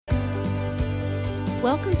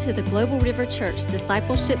Welcome to the Global River Church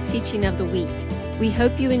Discipleship Teaching of the Week. We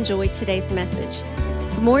hope you enjoyed today's message.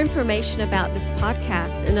 For more information about this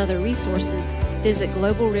podcast and other resources, visit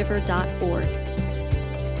globalriver.org.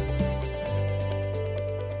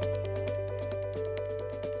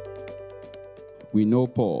 We know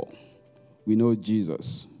Paul. We know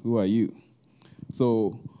Jesus. Who are you?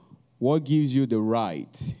 So, what gives you the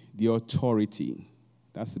right, the authority,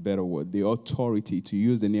 that's the better word, the authority to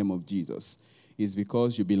use the name of Jesus is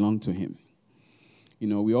because you belong to him. You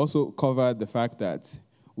know, we also covered the fact that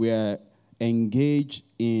we are engaged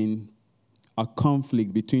in a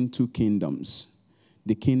conflict between two kingdoms,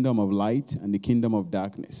 the kingdom of light and the kingdom of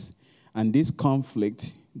darkness. And this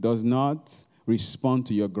conflict does not respond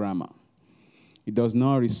to your grammar. It does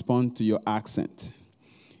not respond to your accent.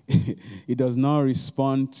 It does not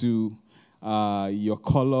respond to your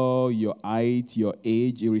color, your height, your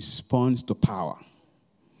age. It responds to power.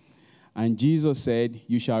 And Jesus said,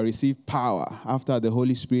 you shall receive power after the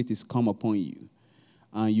Holy Spirit is come upon you,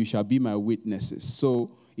 and you shall be my witnesses.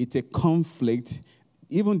 So it's a conflict.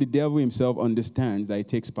 Even the devil himself understands that it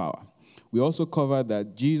takes power. We also covered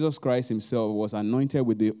that Jesus Christ himself was anointed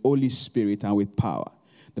with the Holy Spirit and with power.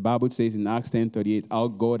 The Bible says in Acts 10:38, our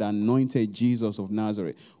God anointed Jesus of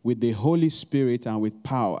Nazareth with the Holy Spirit and with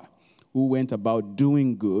power, who went about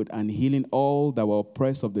doing good and healing all that were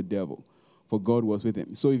oppressed of the devil, for God was with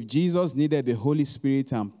him. So if Jesus needed the Holy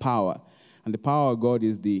Spirit and power, and the power of God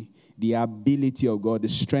is the ability of God, the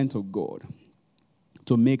strength of God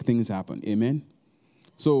to make things happen. Amen?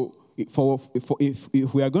 So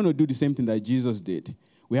if we are going to do the same thing that Jesus did,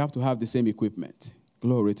 we have to have the same equipment.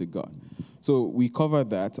 Glory to God. So we covered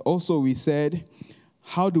that. Also, we said,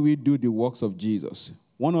 how do we do the works of Jesus?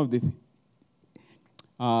 One of the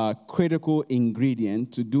critical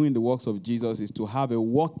ingredient to doing the works of Jesus is to have a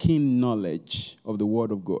working knowledge of the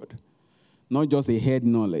Word of God. Not just a head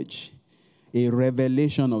knowledge, a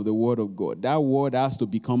revelation of the Word of God. That Word has to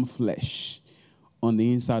become flesh on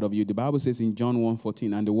the inside of you. The Bible says in John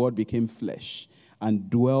 1:14, and the Word became flesh and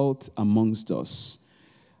dwelt amongst us.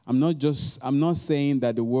 I'm not saying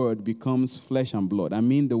that the Word becomes flesh and blood. I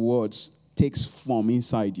mean the Word takes form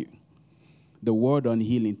inside you. The word on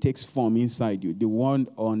healing takes form inside you. The word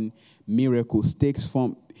on miracles takes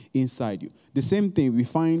form inside you. The same thing we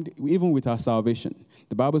find even with our salvation.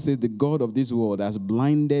 The Bible says the God of this world has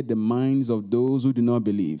blinded the minds of those who do not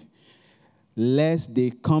believe, lest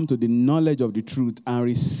they come to the knowledge of the truth and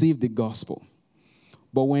receive the gospel.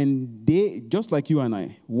 But when they, just like you and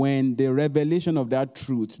I, when the revelation of that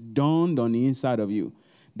truth dawned on the inside of you,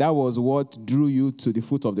 that was what drew you to the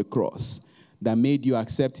foot of the cross, that made you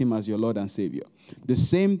accept him as your Lord and Savior. The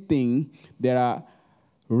same thing, there are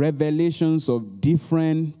revelations of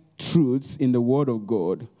different truths in the Word of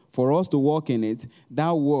God. For us to walk in it,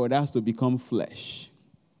 that Word has to become flesh.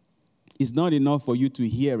 It's not enough for you to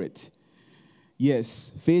hear it.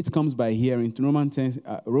 Yes, faith comes by hearing. Romans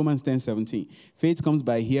 10:17. Faith comes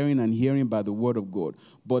by hearing, and hearing by the Word of God.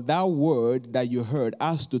 But that Word that you heard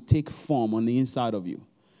has to take form on the inside of you.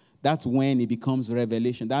 That's when it becomes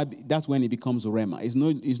revelation. That's when it becomes rhema.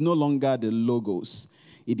 It's no longer the logos.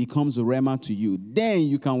 It becomes rhema to you. Then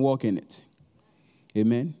you can walk in it.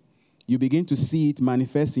 Amen? You begin to see it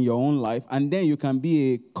manifest in your own life, and then you can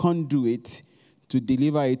be a conduit to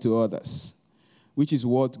deliver it to others, which is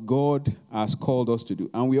what God has called us to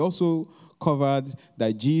do. And we also covered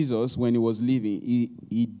that Jesus, when he was living,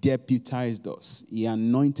 he deputized us. He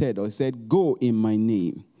anointed us. He said, go in my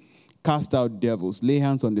name. Cast out devils, lay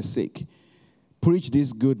hands on the sick, preach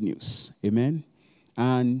this good news, amen,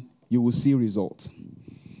 and you will see results.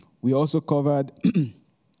 We also covered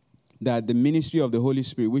that the ministry of the Holy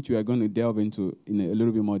Spirit, which we are going to delve into in a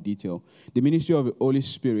little bit more detail, the ministry of the Holy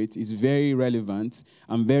Spirit is very relevant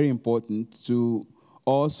and very important to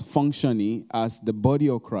us functioning as the body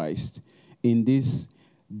of Christ in this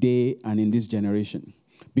day and in this generation.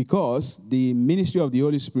 Because the ministry of the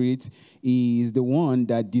Holy Spirit is the one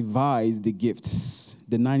that divides the gifts,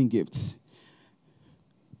 the 9 gifts.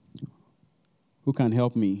 Who can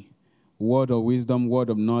help me? Word of wisdom, word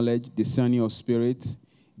of knowledge, discerning of spirits,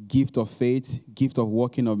 gift of faith, gift of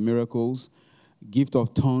working of miracles, gift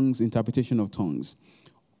of tongues, interpretation of tongues.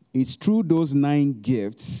 It's through those 9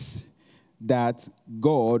 gifts that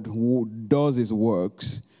God does his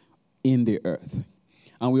works in the earth.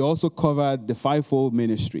 And we also covered the 5-fold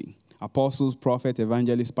ministry: apostles, prophets,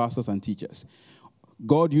 evangelists, pastors, and teachers.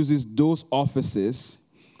 God uses those offices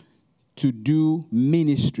to do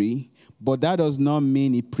ministry, but that does not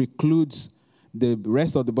mean it precludes the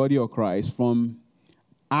rest of the body of Christ from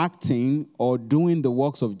acting or doing the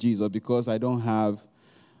works of Jesus, because I don't have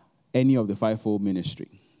any of the 5-fold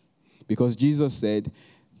ministry. Because Jesus said,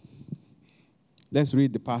 let's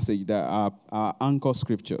read the passage that our anchor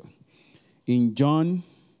scripture. In John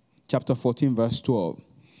chapter 14, verse 12,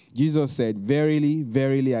 Jesus said, "Verily,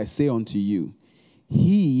 verily, I say unto you,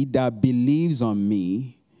 he that believes on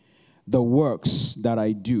me, the works that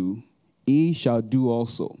I do, he shall do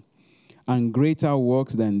also. And greater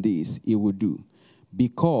works than these he will do,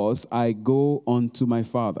 because I go unto my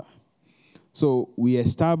Father." So we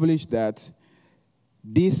established that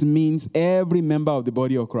this means every member of the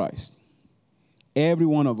body of Christ. Every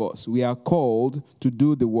one of us, we are called to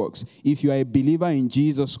do the works. If you are a believer in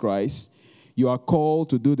Jesus Christ, you are called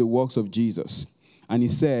to do the works of Jesus. And he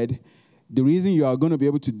said, the reason you are going to be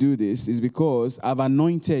able to do this is because I've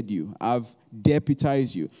anointed you. I've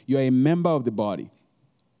deputized you. You are a member of the body.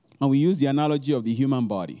 And we use the analogy of the human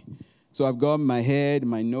body. So I've got my head,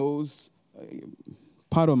 my nose.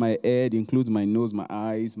 Part of my head includes my nose, my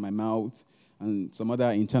eyes, my mouth, and some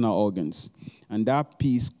other internal organs. And that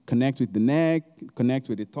piece connects with the neck, connects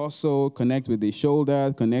with the torso, connects with the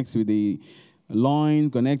shoulder, connects with the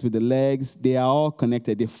loins, connects with the legs. They are all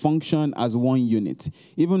connected. They function as one unit.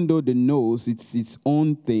 Even though the nose, it's its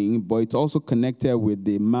own thing, but it's also connected with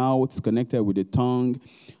the mouth, connected with the tongue,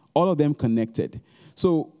 all of them connected.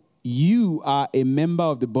 So you are a member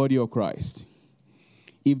of the body of Christ.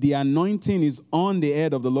 If the anointing is on the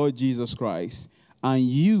head of the Lord Jesus Christ, and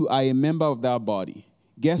you are a member of that body,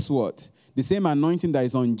 guess what? The same anointing that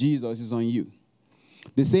is on Jesus is on you.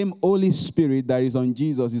 The same Holy Spirit that is on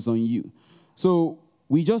Jesus is on you. So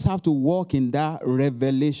we just have to walk in that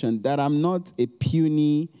revelation that I'm not a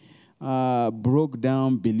puny, broke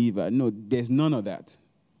down believer. No, there's none of that.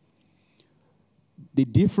 The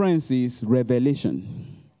difference is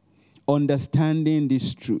revelation, understanding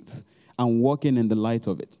this truth and walking in the light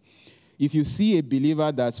of it. If you see a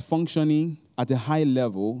believer that's functioning at a high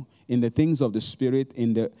level in the things of the Spirit,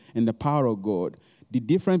 in the power of God, the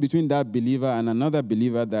difference between that believer and another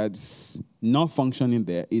believer that's not functioning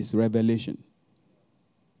there is revelation.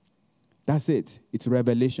 That's it. It's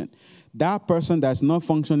revelation. That person that's not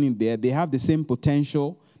functioning there, they have the same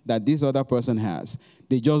potential that this other person has.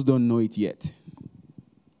 They just don't know it yet.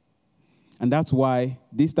 And that's why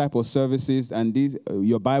this type of services and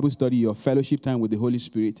your Bible study, your fellowship time with the Holy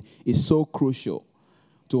Spirit is so crucial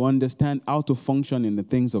to understand how to function in the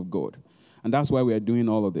things of God. And that's why we are doing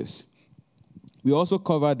all of this. We also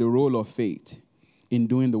cover the role of faith in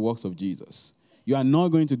doing the works of Jesus. You are not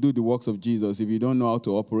going to do the works of Jesus if you don't know how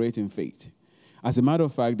to operate in faith. As a matter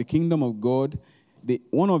of fact, the kingdom of God,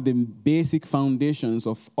 one of the basic foundations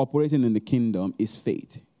of operating in the kingdom is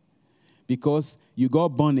faith. Because you got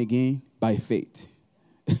born again by faith.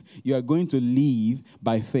 You are going to live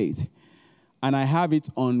by faith. And I have it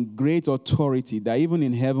on great authority that even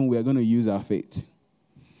in heaven we are going to use our faith.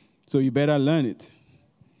 So you better learn it.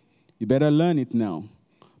 You better learn it now.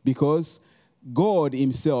 Because God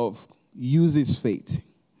himself uses faith.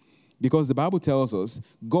 Because the Bible tells us,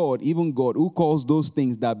 God, even God, who calls those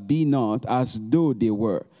things that be not as though they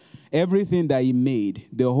were. Everything that he made,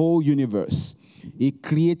 the whole universe, he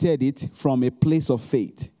created it from a place of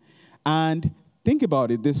faith. And think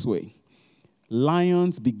about it this way.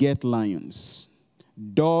 Lions beget lions.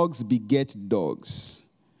 Dogs beget dogs.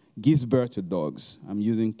 Gives birth to dogs. I'm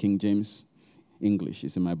using King James English.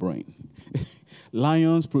 It's in my brain.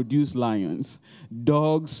 Lions produce lions.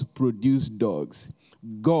 Dogs produce dogs.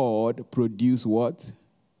 God produce what?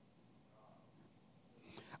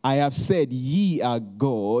 I have said, ye are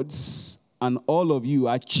gods, and all of you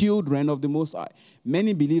are children of the Most High.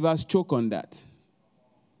 Many believers choke on that.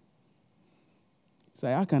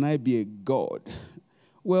 Say, how can I be a god?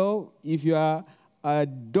 Well, if you are a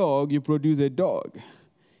dog, you produce a dog.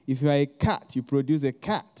 If you are a cat, you produce a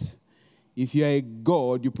cat. If you are a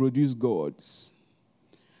god, you produce gods.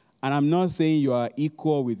 And I'm not saying you are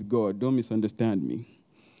equal with God. Don't misunderstand me.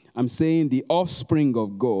 I'm saying the offspring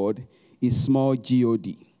of God is small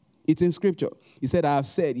God. It's in Scripture. He said, I have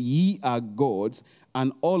said, ye are gods,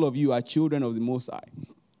 and all of you are children of the Most High.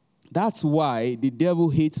 That's why the devil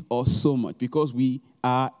hates us so much, because we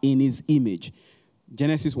are in his image.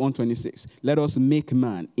 Genesis 1:26. Let us make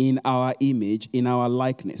man in our image, in our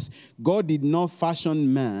likeness. God did not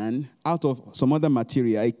fashion man out of some other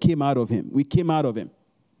material. It came out of him. We came out of him.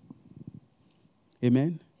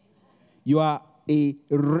 Amen? You are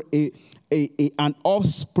an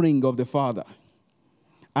offspring of the Father.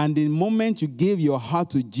 And the moment you gave your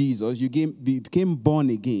heart to Jesus, you became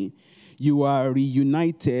born again, you are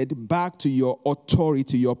reunited back to your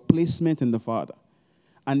authority, your placement in the Father.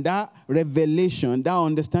 And that revelation, that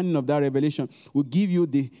understanding of that revelation will give you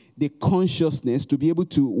the consciousness to be able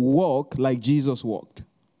to walk like Jesus walked.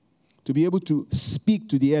 to be able to speak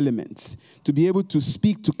to the elements, to be able to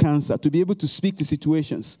speak to cancer, to be able to speak to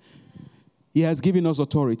situations. He has given us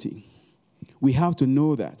authority. We have to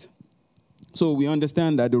know that. So we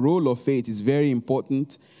understand that the role of faith is very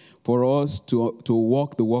important for us to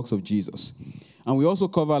walk the works of Jesus. And we also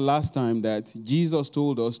covered last time that Jesus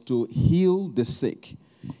told us to heal the sick.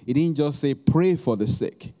 He didn't just say pray for the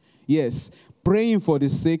sick. Yes, praying for the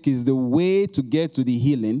sick is the way to get to the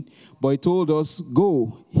healing, but he told us,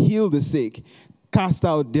 go, heal the sick, cast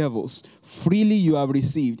out devils. Freely you have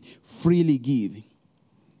received, freely give.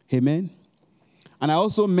 Amen? And I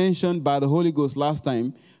also mentioned by the Holy Ghost last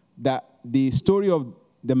time that the story of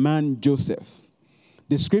the man Joseph.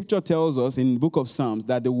 The scripture tells us in the book of Psalms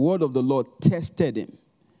that the word of the Lord tested him.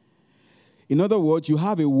 In other words, you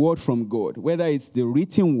have a word from God, whether it's the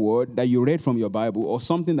written word that you read from your Bible or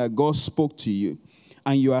something that God spoke to you,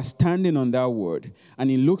 and you are standing on that word,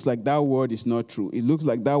 and it looks like that word is not true. It looks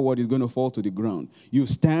like that word is going to fall to the ground. You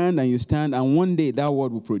stand, and one day that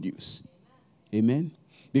word will produce. Amen?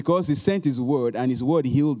 Because he sent his word, and his word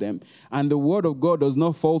healed them. And the word of God does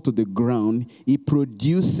not fall to the ground. It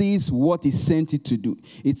produces what he sent it to do.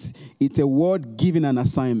 It's a word given an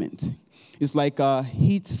assignment. It's like a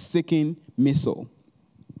heat-seeking missile.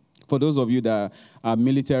 For those of you that are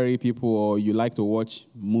military people or you like to watch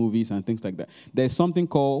movies and things like that, there's something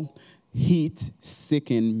called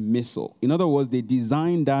heat-seeking missile. In other words, they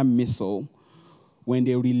designed that missile. When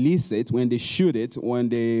they release it, when they shoot it, when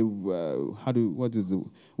they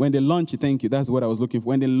when they launch it, thank you, that's what I was looking for.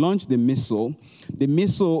 When they launch the missile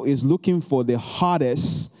is looking for the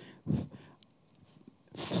hardest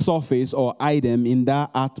surface or item in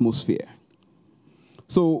that atmosphere.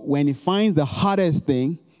 So when it finds the hardest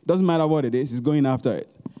thing, doesn't matter what it is, it's going after it.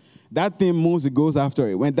 That thing moves, it goes after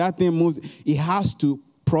it. When that thing moves, it has to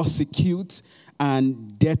prosecute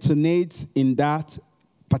and detonate in that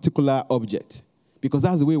particular object. Because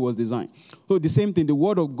that's the way it was designed. So the same thing, the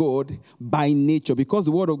word of God by nature, because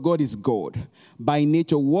the word of God is God, by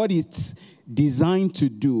nature, what it's designed to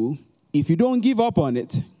do, if you don't give up on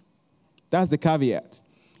it, that's the caveat.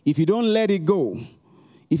 If you don't let it go,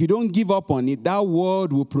 if you don't give up on it, that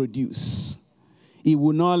word will produce. It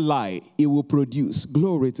will not lie. It will produce.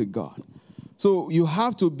 Glory to God. So you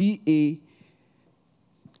have to be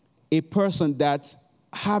a person that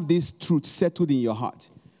have this truth settled in your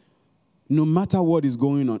heart. No matter what is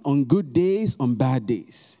going on good days, on bad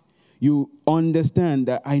days, you understand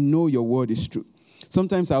that I know your word is true.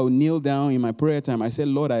 Sometimes I will kneel down in my prayer time. I say,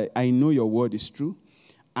 Lord, I know your word is true,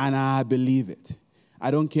 and I believe it. I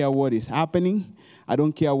don't care what is happening. I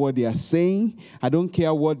don't care what they are saying. I don't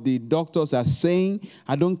care what the doctors are saying.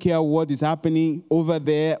 I don't care what is happening over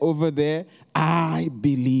there. I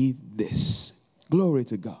believe this. Glory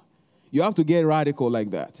to God. You have to get radical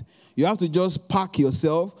like that. You have to just park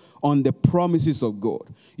yourself on the promises of God.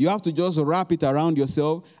 You have to just wrap it around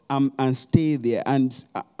yourself and stay there. And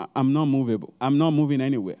I'm not movable. I'm not moving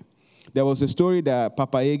anywhere. There was a story that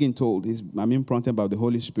Papa Hagin told. I'm impronted by the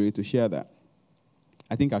Holy Spirit to share that.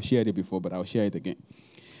 I think I've shared it before, but I'll share it again.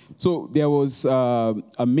 So there was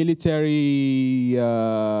a military,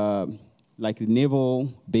 like a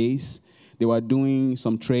naval base. They were doing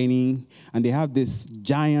some training, and they have this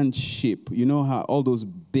giant ship. You know how all those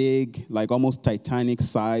big, like almost Titanic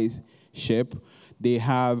size ship, they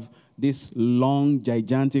have these long,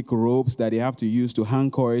 gigantic ropes that they have to use to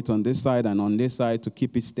anchor it on this side and on this side to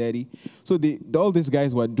keep it steady. So all these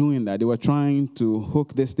guys were doing that. They were trying to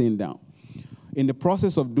hook this thing down. In the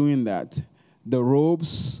process of doing that, the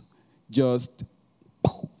ropes just,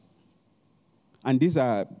 and these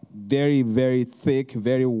are very, very thick,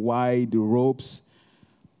 very wide ropes.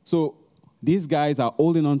 So these guys are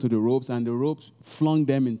holding on to the ropes, and the ropes flung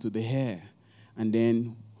them into the air. And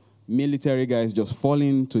then military guys just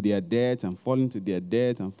falling to their death and falling to their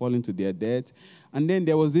death and falling to their death. And then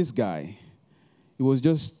there was this guy. He was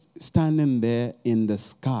just standing there in the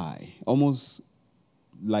sky, almost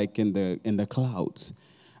like in the clouds.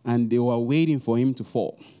 And they were waiting for him to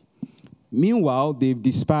fall. Meanwhile, they've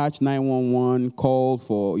dispatched 911, called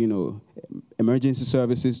for, emergency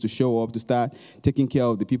services to show up to start taking care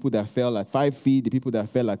of the people that fell at 5 feet, the people that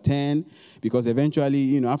fell at 10, because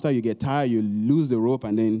eventually, after you get tired, you lose the rope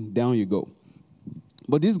and then down you go.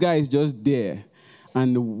 But this guy is just there,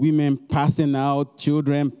 and the women passing out,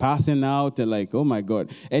 children passing out, they're like, oh my God,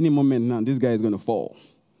 any moment now, this guy is going to fall.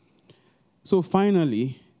 So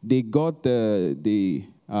finally, they got the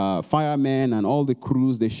firemen and all the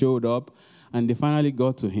crews, they showed up, and they finally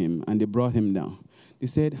got to him, and they brought him down. They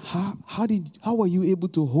said, how were you able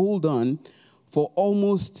to hold on for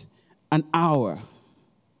almost an hour?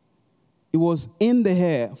 It was in the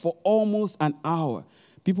air for almost an hour.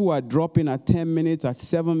 People were dropping at 10 minutes, at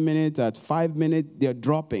 7 minutes, at 5 minutes. They're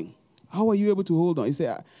dropping. How are you able to hold on? He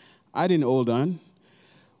said, I didn't hold on.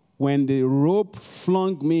 When the rope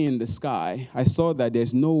flung me in the sky, I saw that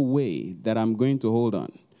there's no way that I'm going to hold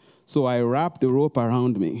on. So I wrapped the rope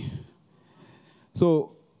around me.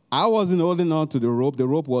 So I wasn't holding on to the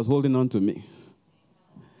rope was holding on to me.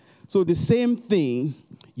 So the same thing,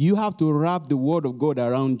 you have to wrap the word of God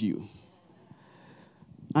around you.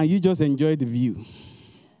 And you just enjoy the view.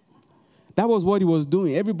 That was what he was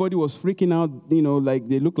doing. Everybody was freaking out, like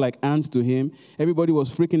they looked like ants to him. Everybody was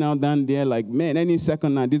freaking out down there like, man, any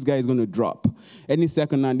second now, this guy is going to drop. Any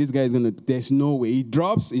second now, this guy is going to, there's no way. He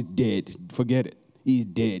drops, he's dead. Forget it. He's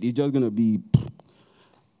dead. He's just going to be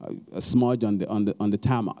a smudge on the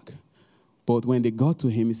tarmac. But when they got to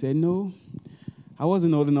him, he said, no, I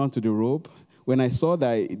wasn't holding on to the rope. When I saw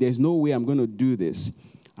that there's no way I'm going to do this,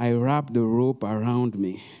 I wrapped the rope around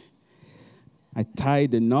me. I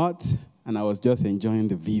tied the knot, and I was just enjoying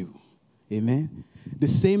the view. Amen? The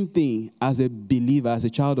same thing as a believer, as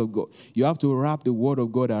a child of God. You have to wrap the word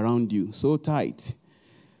of God around you so tight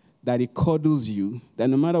that it cuddles you, that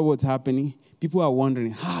no matter what's happening, people are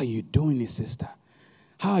wondering, how are you doing it, sister?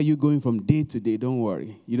 How are you going from day to day? Don't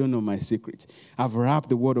worry. You don't know my secret. I've wrapped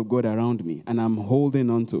the word of God around me, and I'm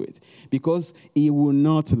holding on to it because it will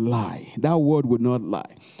not lie. That word will not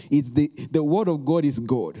lie. It's the word of God is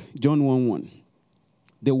God. John 1:1.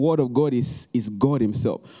 The word of God is God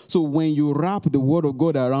himself. So when you wrap the word of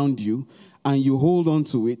God around you and you hold on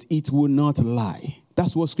to it, it will not lie.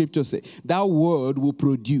 That's what scripture says. That word will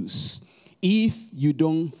produce if you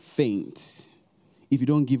don't faint, if you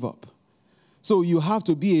don't give up. So you have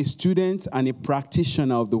to be a student and a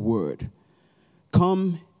practitioner of the word.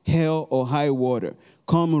 Come hell or high water.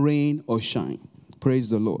 Come rain or shine.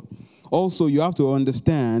 Praise the Lord. Also, you have to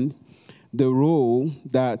understand the role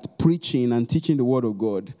that preaching and teaching the word of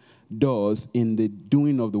God does in the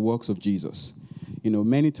doing of the works of Jesus.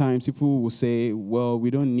 Many times people will say, well, we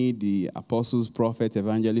don't need the apostles, prophets,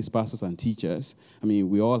 evangelists, pastors, and teachers.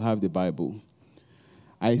 We all have the Bible.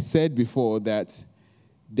 I said before that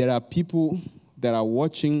there are people that are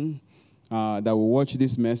watching, that will watch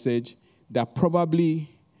this message, that probably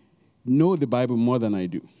know the Bible more than I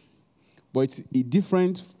do. But it's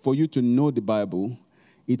different for you to know the Bible.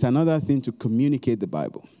 It's another thing to communicate the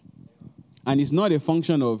Bible. And it's not a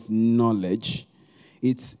function of knowledge.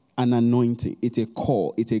 It's an anointing. It's a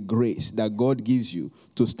call. It's a grace that God gives you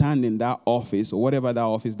to stand in that office or whatever that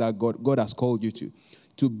office that God has called you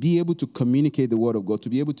to be able to communicate the word of God, to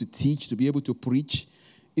be able to teach, to be able to preach.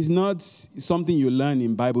 It's not something you learn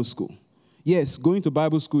in Bible school. Yes, going to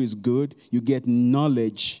Bible school is good. You get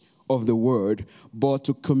knowledge of the word, but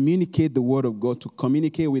to communicate the word of God, to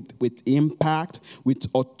communicate with impact, with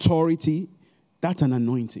authority, that's an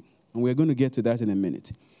anointing. And we're going to get to that in a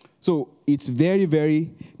minute. So it's very, very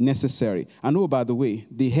necessary. And oh, by the way,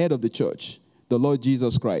 the head of the church, the Lord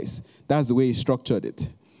Jesus Christ, that's the way he structured it.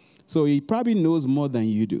 So he probably knows more than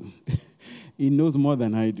you do. He knows more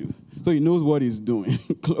than I do. So he knows what he's doing.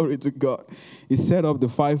 Glory to God. He set up the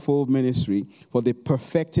fivefold ministry for the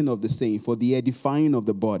perfecting of the saint, for the edifying of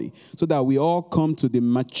the body, so that we all come to the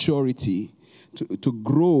maturity, to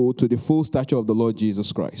grow to the full stature of the Lord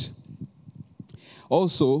Jesus Christ.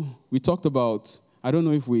 Also, we talked about, I don't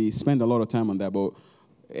know if we spend a lot of time on that, but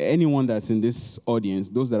anyone that's in this audience,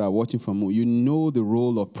 those that are watching from home, you know the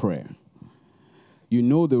role of prayer. You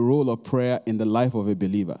know the role of prayer in the life of a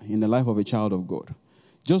believer, in the life of a child of God.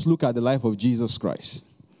 Just look at the life of Jesus Christ.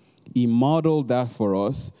 He modeled that for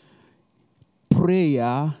us.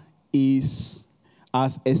 Prayer is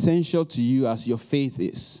as essential to you as your faith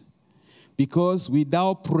is. Because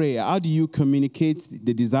without prayer, how do you communicate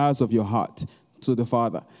the desires of your heart to the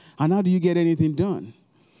Father? And how do you get anything done?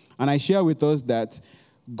 And I share with us that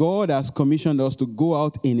God has commissioned us to go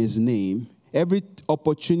out in his name. Every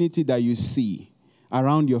opportunity that you see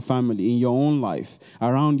around your family, in your own life,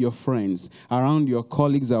 around your friends, around your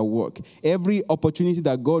colleagues at work, every opportunity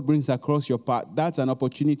that God brings across your path, that's an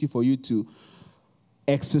opportunity for you to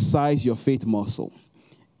exercise your faith muscle,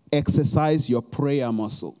 exercise your prayer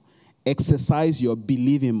muscle, exercise your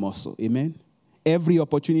believing muscle. Amen? Every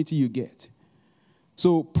opportunity you get.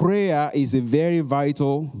 So prayer is a very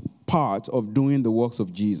vital part of doing the works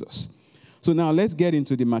of Jesus. So now let's get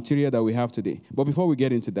into the material that we have today. But before we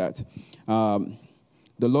get into that,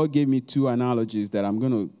 the Lord gave me two analogies that I'm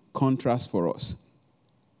going to contrast for us.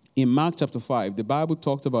 In Mark chapter 5, the Bible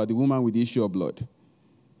talked about the woman with the issue of blood.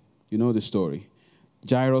 You know the story.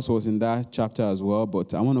 Jairus was in that chapter as well,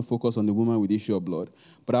 but I want to focus on the woman with the issue of blood.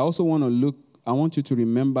 But I also want you to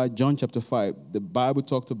remember John chapter 5. The Bible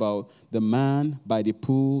talked about the man by the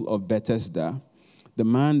pool of Bethesda the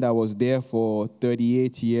man that was there for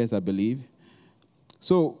 38 years, I believe.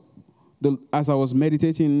 So as I was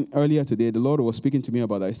meditating earlier today, the Lord was speaking to me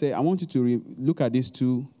about that. He said, I want you to look at these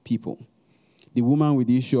two people, the woman with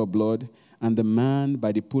the issue of blood and the man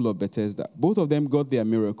by the pool of Bethesda. Both of them got their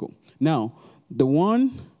miracle. Now, the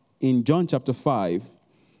one in John chapter 5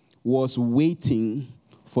 was waiting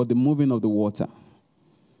for the moving of the water.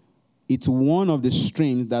 It's one of the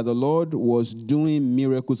streams that the Lord was doing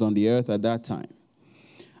miracles on the earth at that time.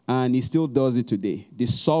 And he still does it today. The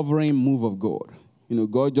sovereign move of God.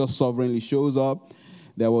 God just sovereignly shows up.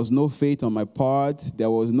 There was no faith on my part. There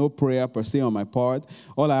was no prayer per se on my part.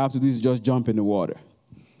 All I have to do is just jump in the water.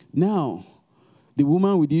 Now, the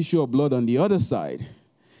woman with the issue of blood on the other side,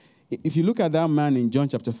 if you look at that man in John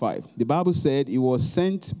chapter 5, the Bible said he was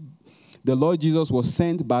sent, the Lord Jesus was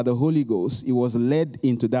sent by the Holy Ghost. He was led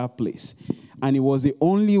into that place. And he was the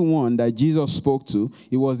only one that Jesus spoke to.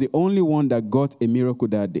 He was the only one that got a miracle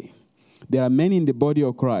that day. There are many in the body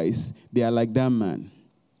of Christ, they are like that man.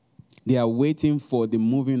 They are waiting for the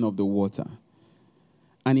moving of the water.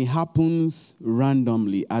 And it happens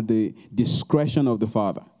randomly at the discretion of the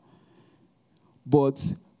Father. But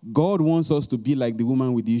God wants us to be like the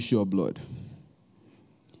woman with the issue of blood.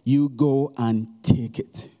 You go and take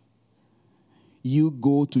it. You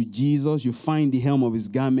go to Jesus, you find the hem of his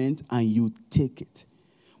garment, and you take it.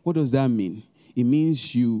 What does that mean? It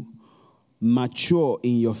means you mature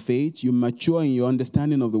in your faith, you mature in your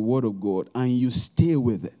understanding of the word of God, and you stay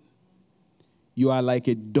with it. You are like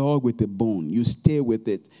a dog with a bone. You stay with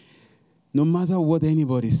it. No matter what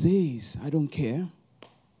anybody says, I don't care.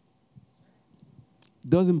 It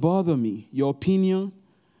doesn't bother me. Your opinion,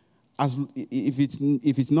 if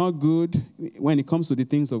it's not good, when it comes to the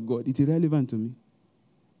things of God, it's irrelevant to me.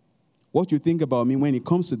 What you think about me, when it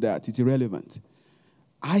comes to that, it's irrelevant.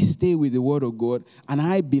 I stay with the word of God, and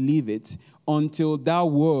I believe it until that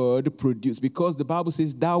word produces. Because the Bible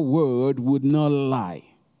says that word would not lie.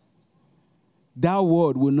 That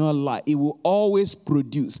word will not lie. It will always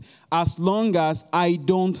produce as long as I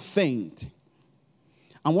don't faint.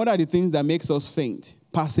 And what are the things that makes us faint?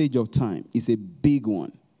 Passage of time is a big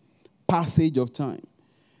one. Passage of time.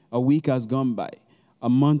 A week has gone by. A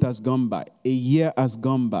month has gone by. A year has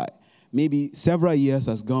gone by. Maybe several years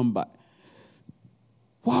has gone by.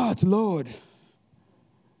 What, Lord?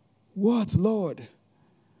 What, Lord?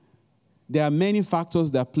 There are many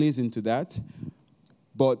factors that plays into that.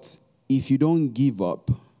 But if you don't give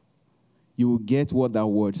up, you will get what that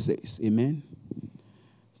word says. Amen?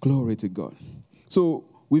 Glory to God. So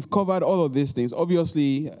we've covered all of these things.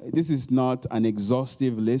 Obviously, this is not an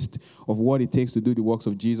exhaustive list of what it takes to do the works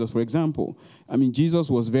of Jesus. For example, Jesus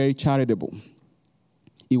was very charitable.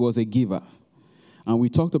 He was a giver. And we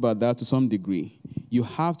talked about that to some degree. You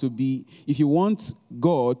have to be, if you want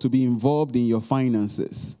God to be involved in your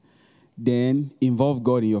finances, then involve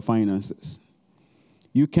God in your finances.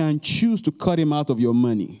 You can choose to cut him out of your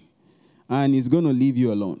money, and he's going to leave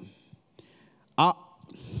you alone.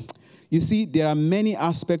 You see, there are many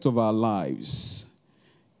aspects of our lives.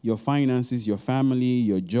 Your finances, your family,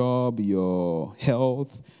 your job, your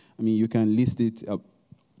health. You can list it.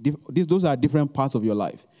 Those are different parts of your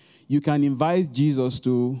life. You can invite Jesus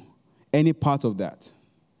to any part of that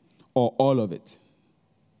or all of it.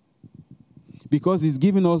 Because he's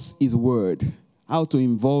given us his word, how to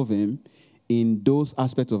involve him in those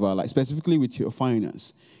aspects of our life, specifically with your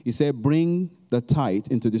finance. He said, bring the tithe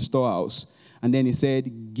into the storehouse. And then he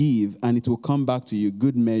said, give, and it will come back to you,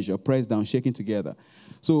 good measure, pressed down, shaken together.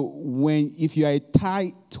 So if you are a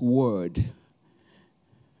tight word,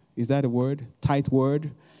 is that a word? Tight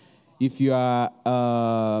word? If you are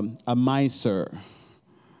a miser,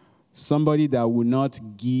 somebody that will not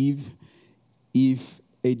give, if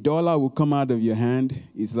 $1 will come out of your hand,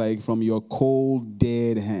 it's like from your cold,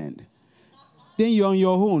 dead hand. Then you're on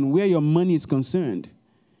your own where your money is concerned.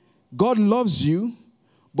 God loves you,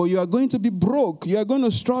 but you are going to be broke. You are going to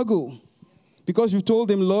struggle because you've told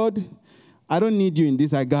him, Lord, I don't need you in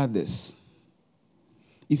this. I got this.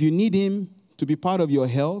 If you need him to be part of your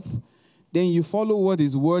health, then you follow what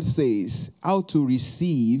his word says, how to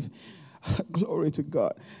receive. Glory to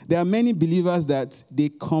God. There are many believers that they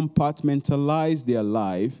compartmentalize their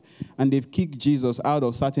life and they've kicked Jesus out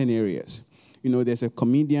of certain areas. There's a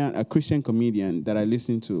Christian comedian that I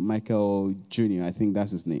listen to, Michael Jr., I think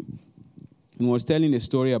that's his name. And was telling a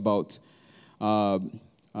story about an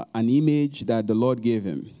image that the Lord gave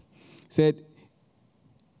him. He said,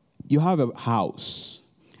 you have a house,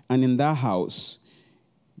 and in that house,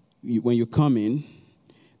 when you come in,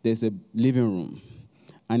 there's a living room.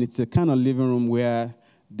 And it's a kind of living room where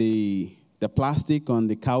the plastic on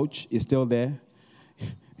the couch is still there.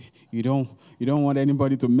 You don't want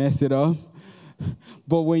anybody to mess it up.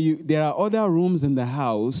 But there are other rooms in the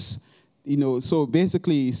house, so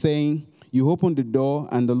basically it's saying you open the door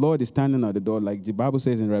and the Lord is standing at the door, like the Bible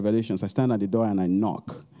says in Revelations, I stand at the door and I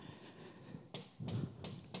knock.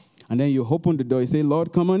 And then you open the door, you say,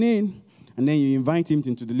 Lord, come on in. And then you invite him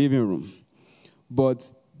into the living room. But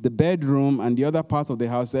the bedroom and the other parts of the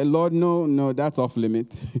house say, Lord, no, that's off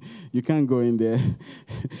limit. You can't go in there.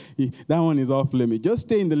 That one is off limit. Just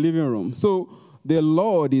stay in the living room. So the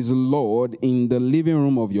Lord is Lord in the living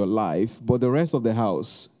room of your life, but the rest of the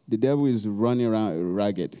house, the devil is running around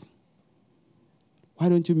ragged. Why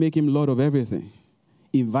don't you make him Lord of everything?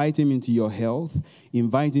 Invite him into your health.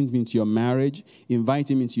 Invite him into your marriage. Invite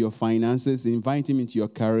him into your finances. Invite him into your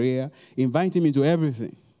career. Invite him into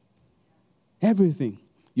everything. Everything.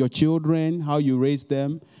 Your children, how you raise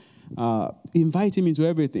them. Invite him into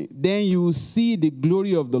everything. Then you will see the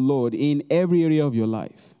glory of the Lord in every area of your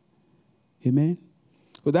life. Amen?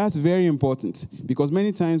 So that's very important, because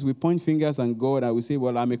many times we point fingers at God and we say,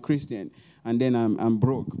 well, I'm a Christian, and then I'm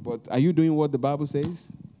broke. But are you doing what the Bible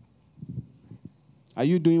says? Are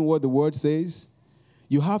you doing what the Word says?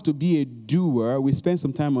 You have to be a doer. We spent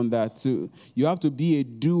some time on that too. You have to be a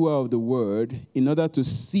doer of the Word in order to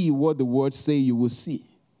see what the Word say you will see.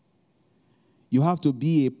 You have to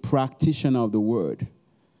be a practitioner of the Word.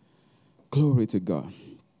 Glory to God.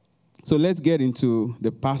 So let's get into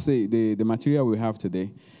the passage, the material we have today.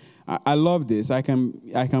 I love this. I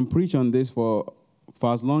can preach on this for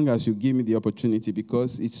as long as you give me the opportunity,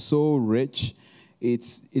 because it's so rich.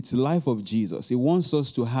 It's the life of Jesus. He wants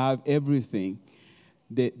us to have everything.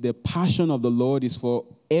 The passion of the Lord is for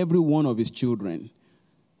every one of his children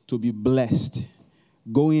to be blessed.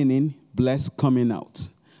 Going in, blessed coming out.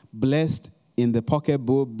 Blessed in the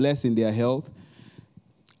pocketbook, blessed in their health.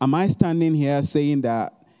 Am I standing here saying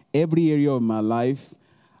that every area of my life,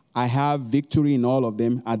 I have victory in all of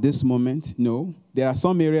them at this moment? No. There are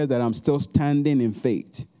some areas that I'm still standing in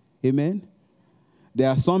faith. Amen? There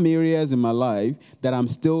are some areas in my life that I'm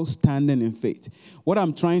still standing in faith. What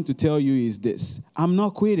I'm trying to tell you is this. I'm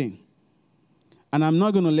not quitting. And I'm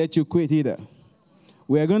not going to let you quit either.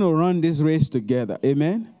 We are going to run this race together.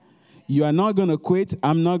 Amen? You are not going to quit.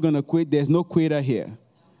 I'm not going to quit. There's no quitter here.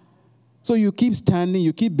 So you keep standing,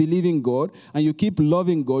 you keep believing God, and you keep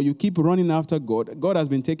loving God, you keep running after God. God has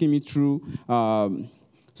been taking me through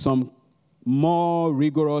some more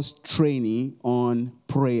rigorous training on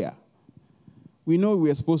prayer. We know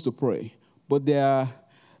we are supposed to pray, but there are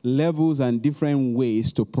levels and different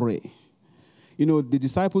ways to pray. The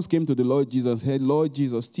disciples came to the Lord Jesus and said, Lord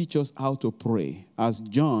Jesus, teach us how to pray, as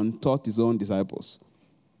John taught his own disciples.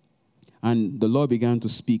 And the Lord began to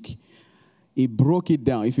speak. He broke it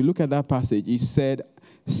down. If you look at that passage, he said,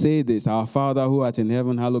 say this, our Father who art in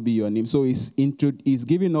heaven, hallowed be your name. So he's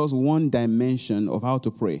giving us one dimension of how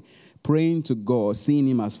to pray. Praying to God, seeing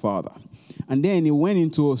him as Father. And then he went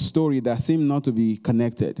into a story that seemed not to be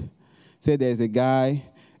connected. Said there's a guy,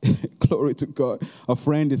 glory to God, a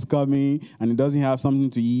friend is coming and he doesn't have something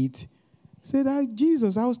to eat. Said,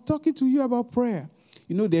 Jesus, I was talking to you about prayer.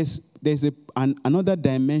 There's another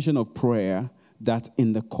dimension of prayer that's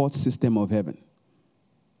in the court system of heaven.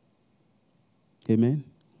 Amen?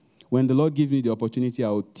 When the Lord gives me the opportunity, I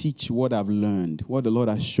will teach what I've learned, what the Lord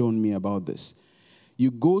has shown me about this. You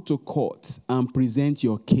go to court and present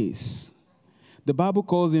your case. The Bible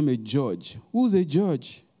calls him a judge. Who's a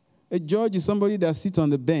judge? A judge is somebody that sits on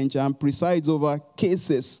the bench and presides over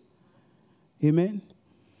cases. Amen?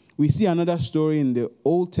 We see another story in the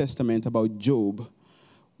Old Testament about Job,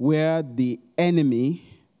 where the enemy,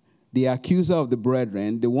 the accuser of the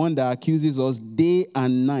brethren, the one that accuses us day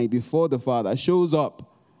and night before the Father, shows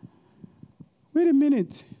up. Wait a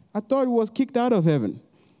minute. I thought he was kicked out of heaven.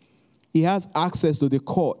 He has access to the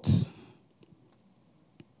court.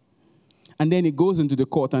 And then he goes into the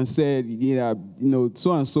court and said,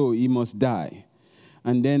 so-and-so, he must die.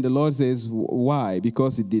 And then the Lord says, why?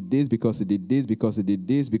 Because he did this, because he did this, because he did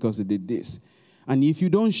this, because he did this. And if you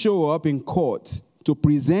don't show up in court to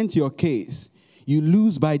present your case, you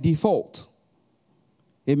lose by default.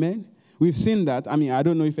 Amen? We've seen that. I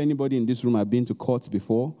don't know if anybody in this room have been to courts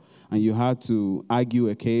before, and you had to argue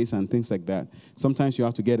a case and things like that. Sometimes you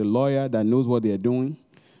have to get a lawyer that knows what they're doing.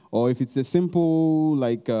 Or if it's a simple,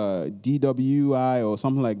 DWI or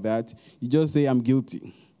something like that, you just say, I'm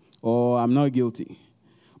guilty, or I'm not guilty.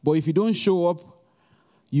 But if you don't show up,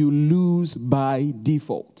 you lose by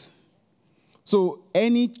default. So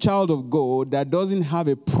any child of God that doesn't have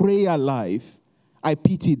a prayer life, I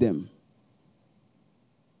pity them.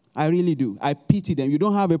 I really do. I pity them. You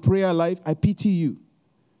don't have a prayer life, I pity you.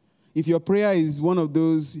 If your prayer is one of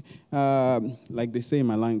those, like they say in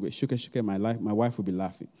my language, shuka shuka, my wife will be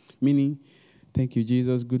laughing. Meaning, thank you,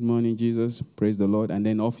 Jesus. Good morning, Jesus. Praise the Lord. And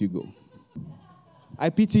then off you go. I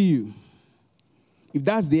pity you. If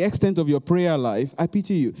that's the extent of your prayer life, I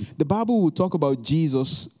pity you. The Bible will talk about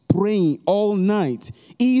Jesus praying all night.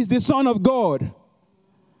 He is the Son of God.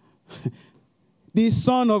 The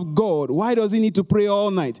Son of God. Why does he need to pray all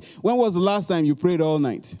night? When was the last time you prayed all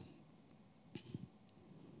night?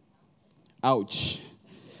 Ouch.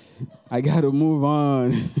 I got to move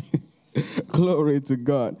on. Glory to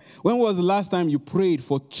God. When was the last time you prayed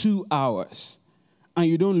for 2 hours and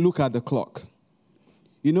you don't look at the clock?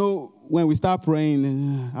 You know, when we start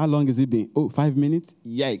praying, how long has it been? 5 minutes?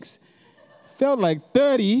 Yikes. Felt like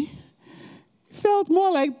 30. Felt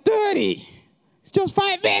more like 30. It's just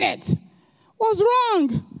 5 minutes. What's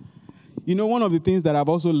wrong? You know, one of the things that I've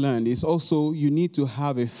also learned is also you need to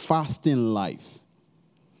have a fasting life.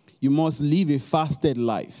 You must live a fasted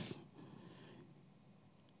life.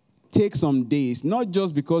 Take some days, not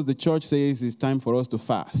just because the church says it's time for us to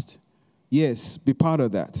fast. Yes, be part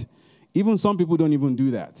of that. Even some people don't even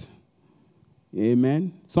do that.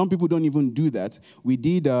 Amen. Some people don't even do that. We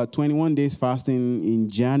did 21 days fasting in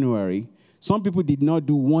January. Some people did not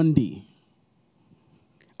do 1 day.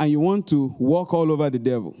 And you want to walk all over the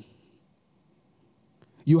devil.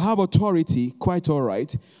 You have authority, quite all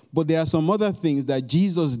right. But there are some other things that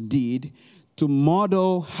Jesus did to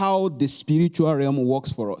model how the spiritual realm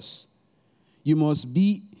works for us. You must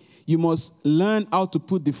learn how to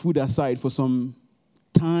put the food aside for some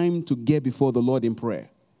time to get before the Lord in prayer.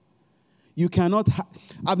 You cannot,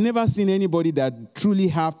 I've never seen anybody that truly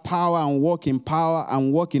have power and walk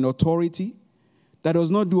in authority that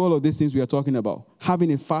does not do all of these things we are talking about.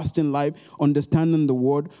 Having a fasting life, understanding the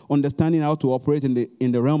word, understanding how to operate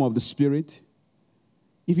in the realm of the spirit.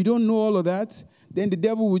 If you don't know all of that, then the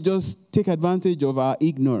devil will just take advantage of our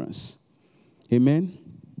ignorance. Amen?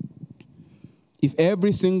 If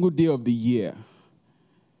every single day of the year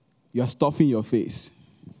you are stuffing your face,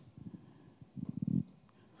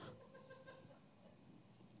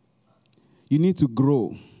 you need to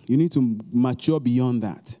grow. You need to mature beyond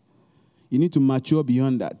that. You need to mature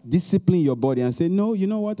beyond that. Discipline your body and say, no, you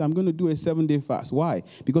know what? I'm going to do a 7-day fast. Why?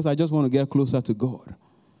 Because I just want to get closer to God.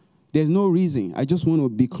 There's no reason. I just want to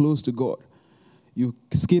be close to God. You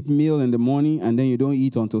skip meal in the morning and then you don't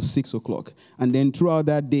eat until 6 o'clock. And then throughout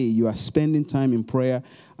that day, you are spending time in prayer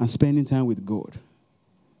and spending time with God.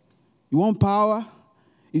 You want power?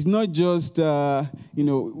 It's not just,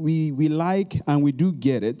 we like and we do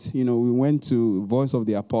get it. You know, we went to Voice of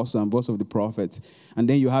the Apostle and Voice of the Prophet, and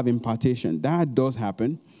then you have impartation. That does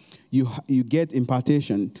happen. You get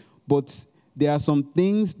impartation, but there are some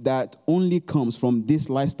things that only comes from this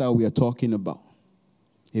lifestyle we are talking about.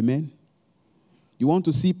 Amen? You want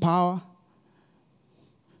to see power?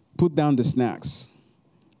 Put down the snacks.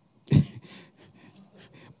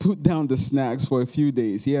 Put down the snacks for a few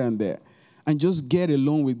days here and there. And just get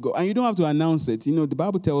alone with God. And you don't have to announce it. You know, the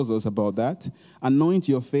Bible tells us about that. Anoint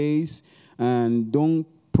your face and don't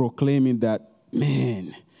proclaim it that,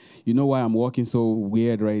 man, you know why I'm walking so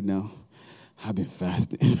weird right now? I've been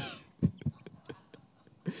fasting.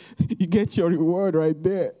 You get your reward right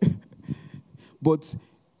there. But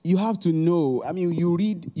you have to know, I mean, you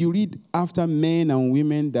read after men and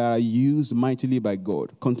women that are used mightily by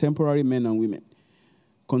God. Contemporary men and women.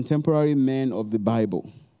 Contemporary men of the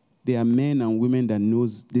Bible. They are men and women that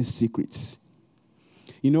knows these secrets.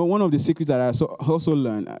 You know, one of the secrets that I also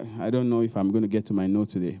learned, I don't know if I'm going to get to my note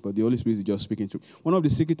today, but the Holy Spirit is just speaking through. One of the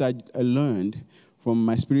secrets I learned from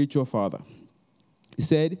my spiritual father, he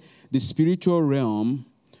said the spiritual realm,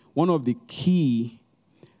 one of the key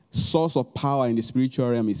source of power in the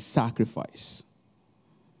spiritual realm is sacrifice.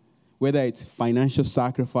 Whether it's financial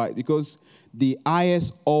sacrifice, because the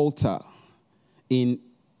highest altar in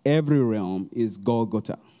every realm is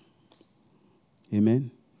Golgotha.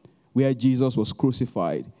 Amen. Where Jesus was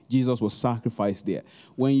crucified, Jesus was sacrificed there.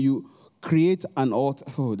 When you create an altar,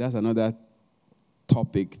 that's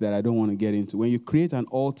topic that I don't want to get into. When you create an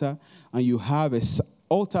altar and you have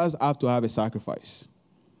altars have to have a sacrifice.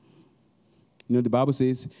 You know, the Bible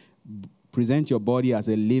says, present your body as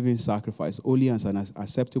a living sacrifice, holy and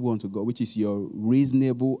acceptable unto God, which is your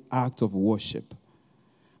reasonable act of worship.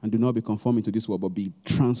 And do not be conformed to this world, but be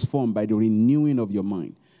transformed by the renewing of your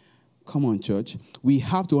mind. Come on, church. We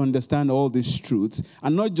have to understand all these truths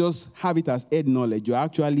and not just have it as head knowledge. You're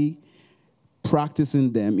actually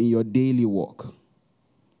practicing them in your daily walk.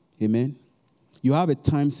 Amen. You have a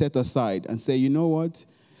time set aside and say, you know what?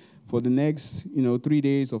 For the next, 3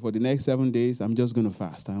 days or for the next 7 days, I'm just going to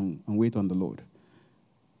fast and wait on the Lord.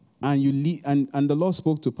 and the Lord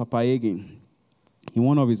spoke to Papa Hagin in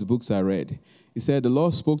one of his books I read. He said the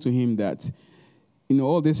Lord spoke to him that,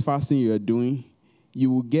 all this fasting you are doing, you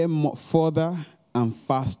will get more, further and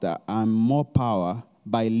faster and more power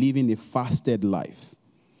by living a fasted life.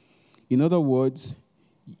 In other words,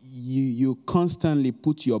 you constantly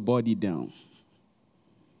put your body down.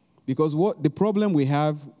 Because what the problem we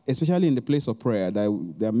have, especially in the place of prayer,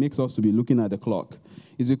 that makes us to be looking at the clock,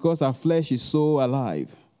 is because our flesh is so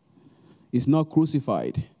alive. It's not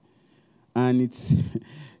crucified. And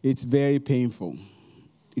it's very painful.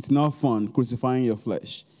 It's not fun crucifying your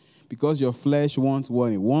flesh. Because your flesh wants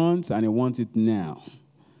what it wants, and it wants it now.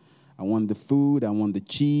 I want the food, I want the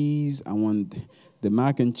cheese, I want the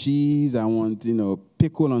mac and cheese, I want,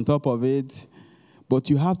 pickle on top of it. But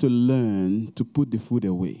you have to learn to put the food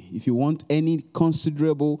away. If you want any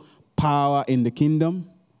considerable power in the kingdom,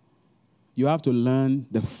 you have to learn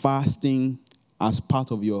the fasting as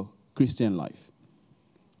part of your Christian life.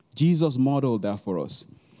 Jesus modeled that for us.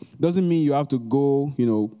 Doesn't mean you have to go,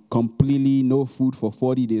 completely no food for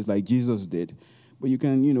 40 days like Jesus did. But you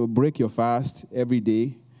can, break your fast every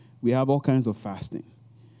day. We have all kinds of fasting.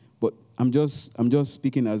 But I'm just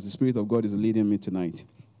speaking as the Spirit of God is leading me tonight.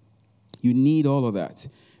 You need all of that.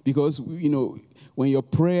 Because, when your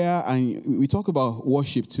prayer, and we talk about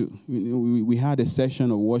worship too. We had a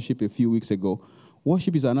session of worship a few weeks ago.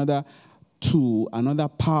 Worship is another tool, another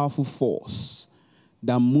powerful force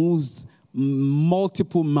that moves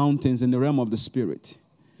multiple mountains in the realm of the Spirit.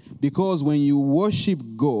 Because when you worship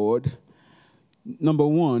God, number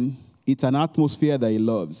one, it's an atmosphere that He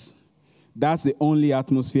loves. That's the only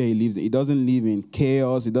atmosphere He lives in. He doesn't live in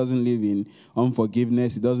chaos. He doesn't live in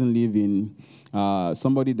unforgiveness. He doesn't live in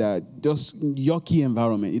somebody that just yucky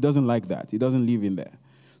environment. He doesn't like that. He doesn't live in there.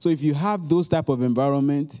 So if you have those type of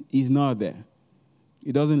environment, He's not there.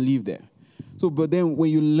 He doesn't live there. So, but then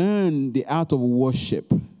when you learn the art of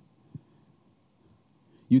worship,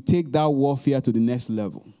 you take that warfare to the next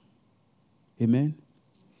level. Amen?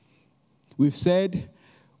 We've said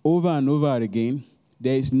over and over again,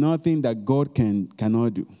 there is nothing that God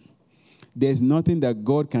cannot do. There's nothing that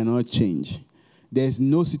God cannot change. There's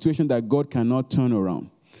no situation that God cannot turn around.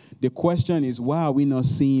 The question is, why are we not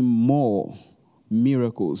seeing more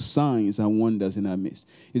miracles, signs, and wonders in our midst?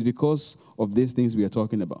 It's because of these things we are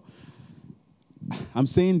talking about. I'm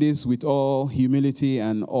saying this with all humility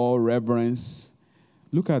and all reverence.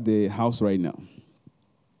 Look at the house right now.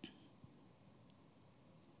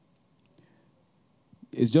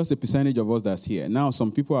 It's just a percentage of us that's here. Now,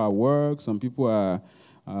 some people are at work. Some people are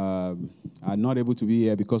not able to be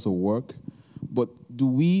here because of work. But do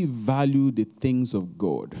we value the things of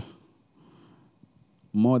God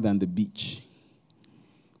more than the beach,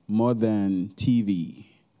 more than TV,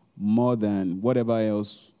 more than whatever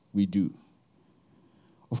else we do?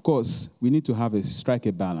 Of course, we need to strike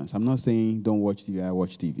a balance. I'm not saying don't watch TV, I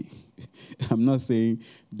watch TV. I'm not saying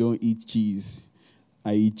don't eat cheese,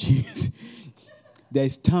 I eat cheese.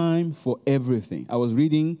 There's time for everything. I was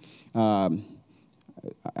reading, I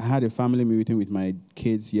had a family meeting with my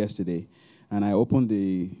kids yesterday, and I opened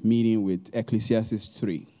the meeting with Ecclesiastes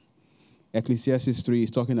 3. Ecclesiastes 3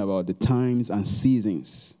 is talking about the times and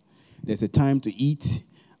seasons. There's a time to eat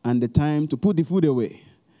and the time to put the food away.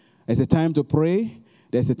 There's a time to pray.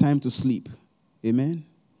 There's a time to sleep. Amen?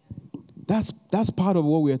 That's part of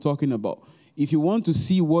what we are talking about. If you want to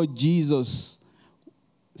see what Jesus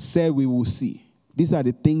said we will see, these are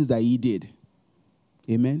the things that He did.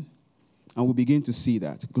 Amen? And we'll begin to see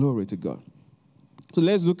that. Glory to God. So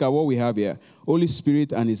let's look at what we have here. Holy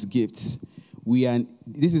Spirit and His gifts.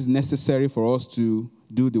 This is necessary for us to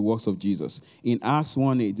do the works of Jesus. In Acts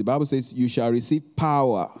 1:8, the Bible says, "You shall receive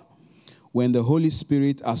power when the Holy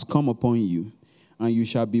Spirit has come upon you, and you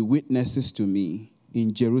shall be witnesses to me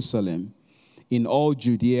in Jerusalem, in all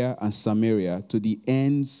Judea and Samaria, to the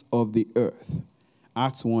ends of the earth."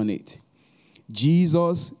 Acts 1:8.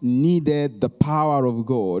 Jesus needed the power of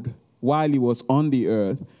God while He was on the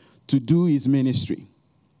earth to do His ministry.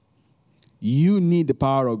 You need the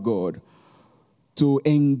power of God to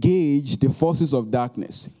engage the forces of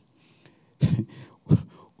darkness.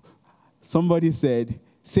 Somebody said,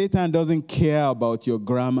 Satan doesn't care about your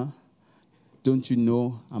grammar. Don't you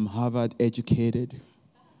know I'm Harvard educated?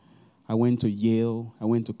 I went to Yale. I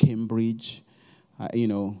went to Cambridge.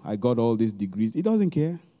 I got all these degrees. He doesn't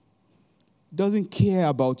care. He doesn't care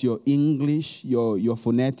about your English, your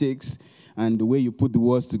phonetics, and the way you put the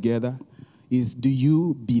words together. Do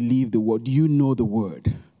you believe the word? Do you know the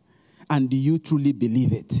word? And do you truly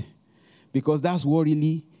believe it? Because that's what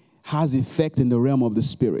really has effect in the realm of the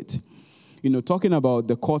spirit. Talking about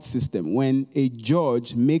the court system, when a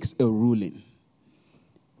judge makes a ruling,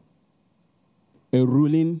 a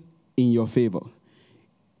ruling in your favor.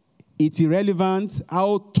 It's irrelevant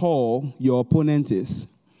how tall your opponent is.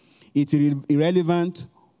 It's irrelevant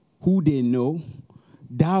who they know.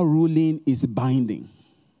 That ruling is binding.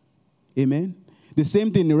 Amen? The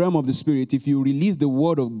same thing in the realm of the Spirit. If you release the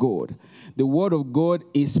word of God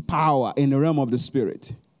is power in the realm of the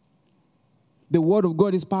Spirit. The word of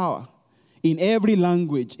God is power. In every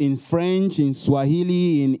language, in French, in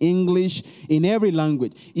Swahili, in English, in every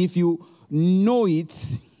language. If you know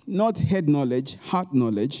it, not head knowledge, heart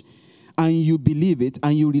knowledge, and you believe it,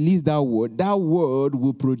 and you release that word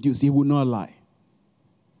will produce. It will not lie.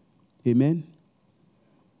 Amen?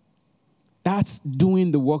 That's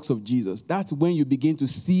doing the works of Jesus. That's when you begin to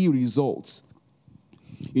see results.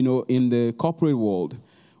 You know, in the corporate world,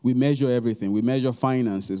 we measure everything. We measure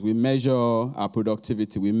finances. We measure our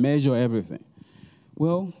productivity. We measure everything.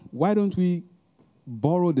 Well, why don't we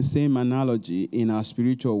borrow the same analogy in our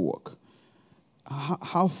spiritual work?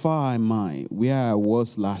 How far am I where I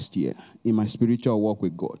was last year in my spiritual walk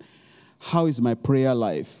with God? How is my prayer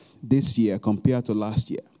life this year compared to last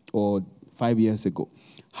year or 5 years ago?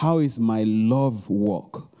 How is my love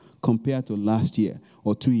walk compared to last year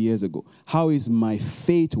or 2 years ago? How is my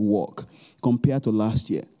faith walk compared to last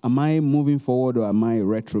year? Am I moving forward or am I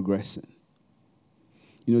retrogressing?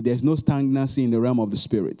 You know, there's no stagnancy in the realm of the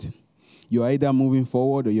Spirit. You're either moving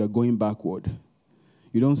forward or you're going backward.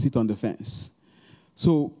 You don't sit on the fence.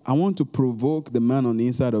 So I want to provoke the man on the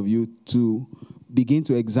inside of you to begin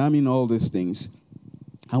to examine all these things,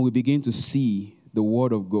 and we begin to see the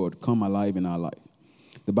word of God come alive in our life.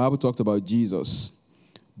 The Bible talked about Jesus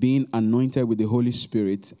being anointed with the Holy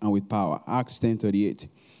Spirit and with power. Acts 10:38.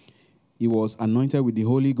 He was anointed with the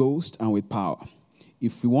Holy Ghost and with power.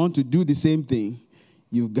 If you want to do the same thing,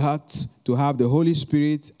 you've got to have the Holy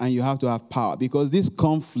Spirit and you have to have power, because this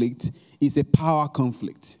conflict is a power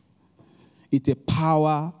conflict. It's a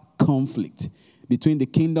power conflict between the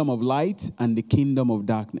kingdom of light and the kingdom of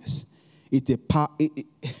darkness. It's a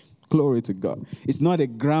glory to God. It's not a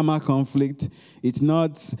grammar conflict. It's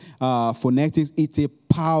not phonetics. It's a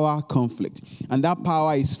power conflict. And that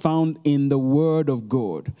power is found in the word of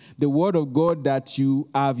God. The word of God that you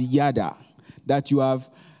have yada, that you have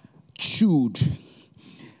chewed,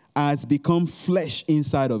 has become flesh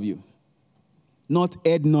inside of you. Not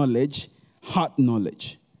head knowledge, heart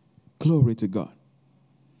knowledge. Glory to God.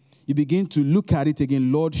 You begin to look at it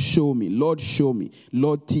again. Lord, show me. Lord, show me.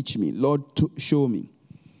 Lord, teach me. Lord, show me.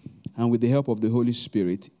 And with the help of the Holy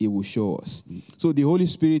Spirit, it will show us. So the Holy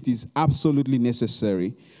Spirit is absolutely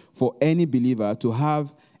necessary for any believer to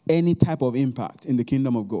have any type of impact in the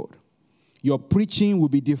kingdom of God. Your preaching will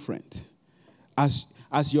be different. As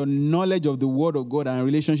your knowledge of the Word of God and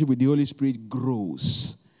relationship with the Holy Spirit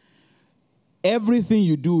grows, everything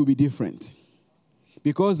you do will be different.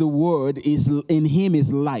 Because the Word is in Him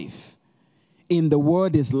is life. In the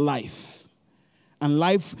Word is life. And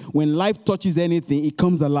life, when life touches anything, it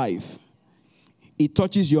comes alive. It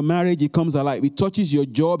touches your marriage, it comes alive. It touches your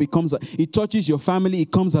job, it touches your family,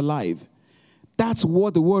 it comes alive. That's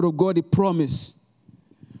what the Word of God promised.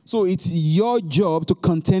 So it's your job to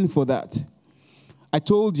contend for that. I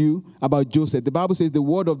told you about Joseph. The Bible says the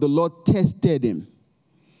word of the Lord tested him.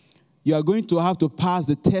 You are going to have to pass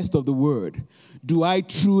the test of the word. Do I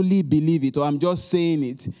truly believe it, or I'm just saying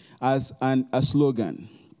it as a slogan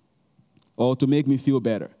or to make me feel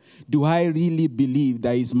better? Do I really believe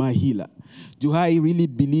that He's my healer? Do I really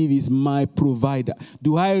believe He's my provider?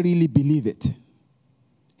 Do I really believe it?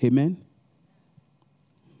 Amen?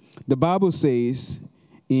 The Bible says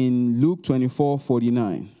in Luke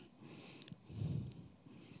 24:49,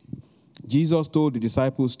 Jesus told the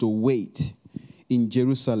disciples to wait in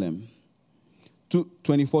Jerusalem.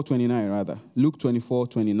 24:29 rather. Luke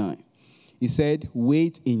 24:29. He said,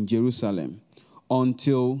 wait in Jerusalem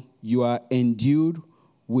until you are endued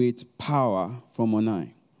with power from on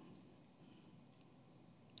high.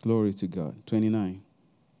 Glory to God. 29.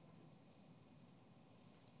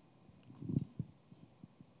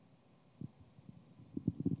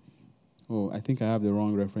 Oh, I think I have the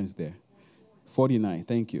wrong reference there. 49.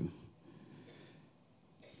 Thank you.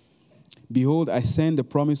 Behold, I send the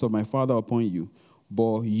promise of my Father upon you,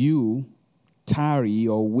 but you tarry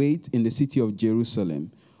or wait in the city of Jerusalem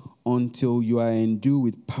until you are endued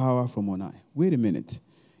with power from on high. Wait a minute.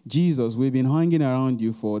 Jesus, we've been hanging around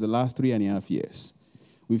you for the last 3.5 years.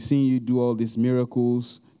 We've seen you do all these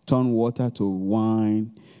miracles, turn water to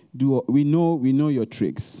wine. We know your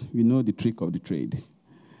tricks. We know the trick of the trade.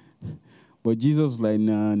 But Jesus was like,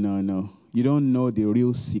 no. You don't know the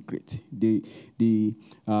real secret, the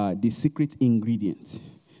secret ingredient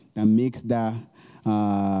that makes that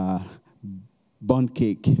bundt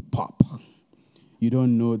cake pop. you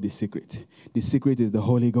don't know the secret. The secret is the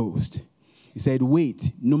Holy Ghost. He said,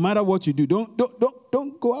 wait, no matter what you do,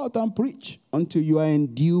 don't go out and preach until you are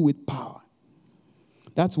endued with power.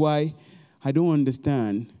 That's why I don't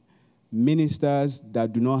understand ministers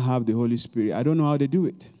that do not have the Holy Spirit. I don't know how they do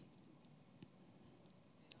it.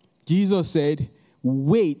 Jesus said,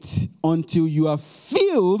 wait until you are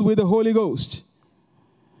filled with the Holy Ghost,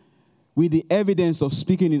 with the evidence of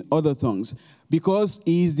speaking in other tongues, because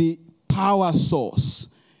he is the power source.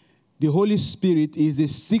 The Holy Spirit is the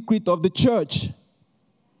secret of the church.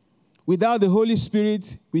 Without the Holy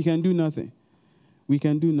Spirit, we can do nothing. We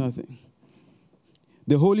can do nothing.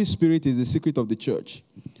 The Holy Spirit is the secret of the church.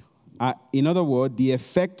 In other words, the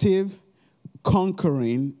effective,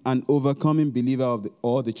 conquering, and overcoming believer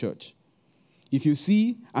of the church. If you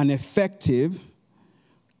see an effective,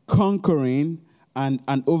 conquering, and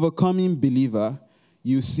an overcoming believer,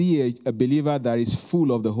 you see a believer that is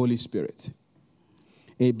full of the Holy Spirit.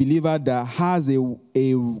 A believer that has a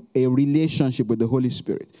relationship with the Holy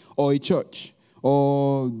Spirit, or a church,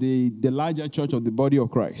 or the larger church of the body of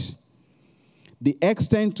Christ. The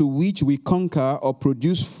extent to which we conquer or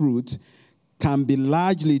produce fruit can be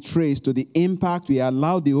largely traced to the impact we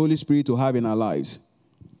allow the Holy Spirit to have in our lives.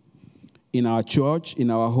 In our church, in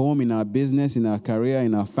our home, in our business, in our career,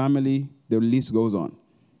 in our family, the list goes on.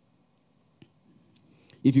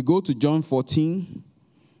 If you go to John 14,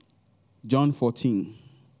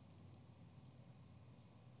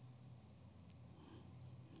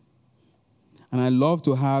 and I love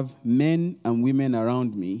to have men and women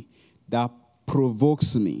around me that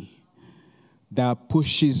provokes me, that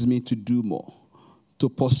pushes me to do more, to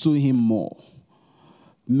pursue him more.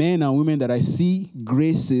 Men and women that I see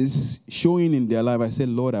graces showing in their life, I say,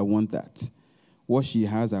 Lord, I want that. What she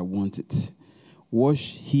has, I want it. What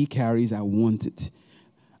he carries, I want it.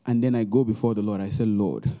 And then I go before the Lord. I say,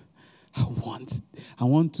 Lord, I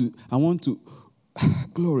want to,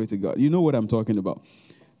 glory to God. You know what I'm talking about.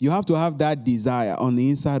 You have to have that desire on the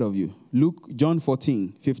inside of you. John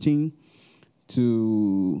 14, 15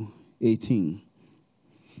 to 18.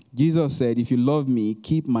 Jesus said, if you love me,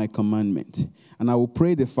 keep my commandment. And I will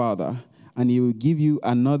pray the Father, and he will give you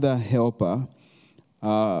another helper,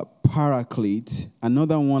 paraclete,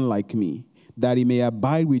 another one like me, that he may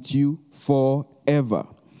abide with you forever.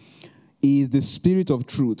 He is the Spirit of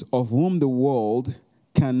truth, of whom the world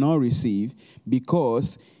cannot receive,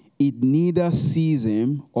 because it neither sees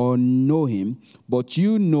him or know him, but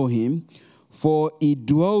you know him, for he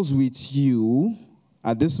dwells with you.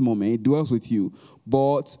 At this moment, he dwells with you.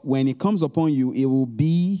 But when it comes upon you, it will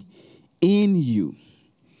be in you.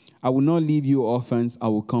 I will not leave you orphans, I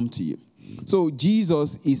will come to you. So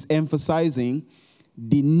Jesus is emphasizing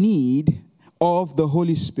the need of the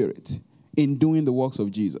Holy Spirit in doing the works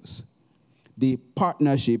of Jesus. The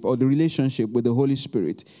partnership or the relationship with the Holy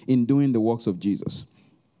Spirit in doing the works of Jesus.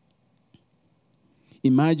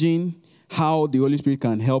 Imagine how the Holy Spirit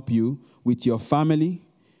can help you with your family,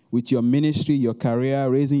 with your ministry, your career,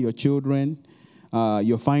 raising your children,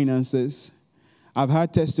 your finances. I've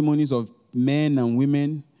had testimonies of men and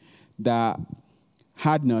women that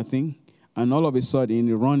had nothing, and all of a sudden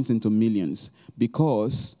it runs into millions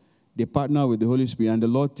because they partner with the Holy Spirit, and the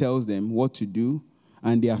Lord tells them what to do,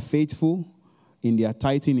 and they are faithful in their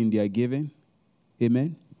tithing, in their giving.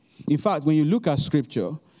 Amen. In fact, when you look at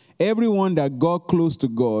Scripture, everyone that got close to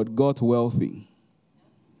God got wealthy.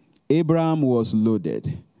 Abraham was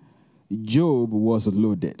loaded. Job was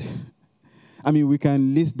loaded. I mean, we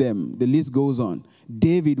can list them. The list goes on.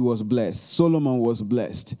 David was blessed. Solomon was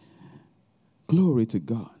blessed. Glory to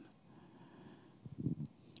God.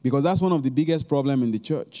 Because that's one of the biggest problems in the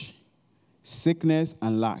church. Sickness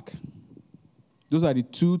and lack. Those are the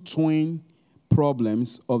two twin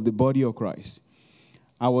problems of the body of Christ.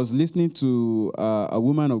 I was listening to a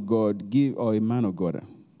woman of God or a man of God,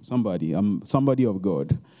 somebody of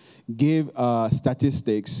God, gave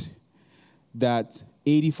statistics that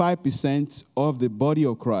 85% of the body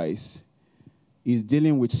of Christ is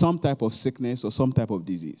dealing with some type of sickness or some type of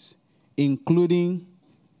disease, including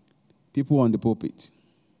people on the pulpit.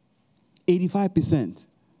 85%.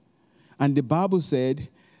 And the Bible said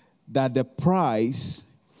that the price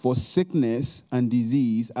for sickness and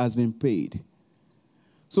disease has been paid.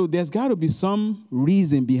 So there's got to be some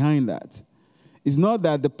reason behind that. It's not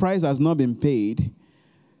that the price has not been paid.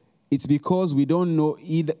 It's because we don't know,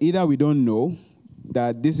 either we don't know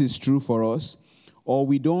that this is true for us, or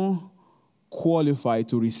we don't qualify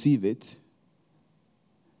to receive it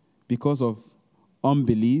because of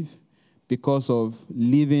unbelief, because of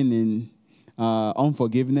living in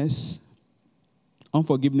unforgiveness.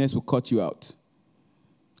 Unforgiveness will cut you out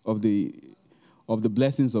of the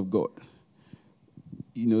blessings of God.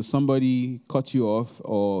 somebody cut you off,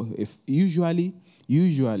 or if usually,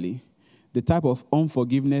 the type of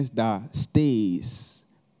unforgiveness that stays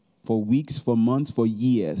for weeks, for months, for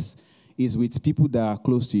years is with people that are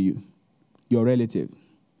close to you, your relative,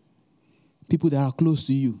 people that are close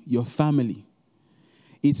to you, your family.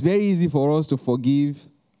 It's very easy for us to forgive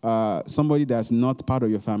somebody that's not part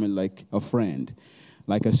of your family, like a friend,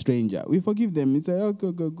 like a stranger. We forgive them. We say, oh,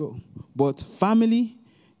 go. But family,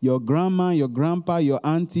 your grandma, your grandpa, your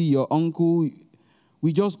auntie, your uncle,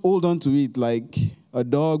 we just hold on to it like a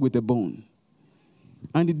dog with a bone.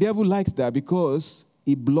 And the devil likes that because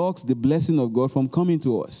it blocks the blessing of God from coming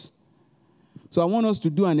to us. So I want us to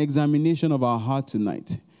do an examination of our heart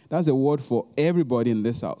tonight. That's a word for everybody in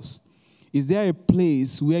this house. Is there a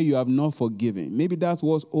place where you have not forgiven? Maybe that's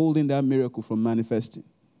what's holding that miracle from manifesting.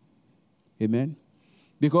 Amen?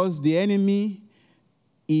 Because the enemy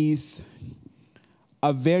is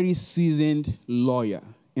a very seasoned lawyer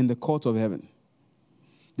in the court of heaven.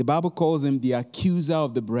 The Bible calls him the accuser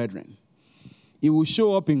of the brethren. He will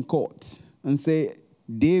show up in court and say,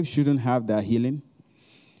 Dave shouldn't have that healing.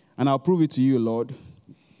 And I'll prove it to you, Lord.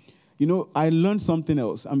 I learned something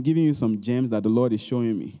else. I'm giving you some gems that the Lord is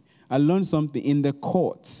showing me. I learned something in the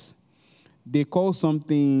courts. They call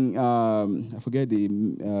something, I forget the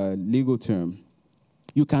legal term.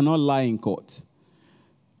 You cannot lie in court.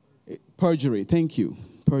 Perjury, thank you.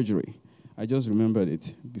 Perjury. I just remembered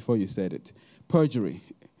it before you said it. Perjury.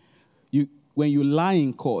 When you lie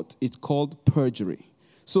in court, it's called perjury.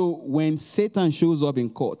 So when Satan shows up in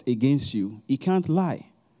court against you, he can't lie.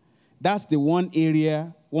 That's the one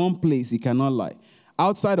area, one place he cannot lie.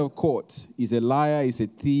 Outside of court, he's a liar, he's a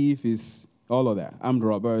thief, he's all of that. Armed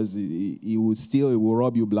robbers, he will steal, he will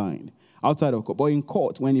rob you blind. Outside of court. But in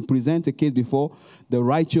court, when he presents a case before the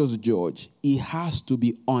righteous judge, he has to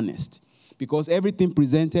be honest. Because everything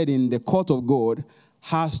presented in the court of God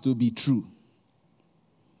has to be true.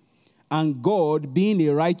 And God, being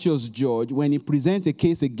a righteous judge, when he presents a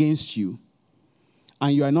case against you,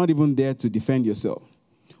 and you are not even there to defend yourself,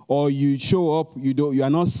 or you show up, you are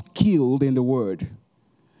not skilled in the word,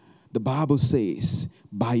 the Bible says,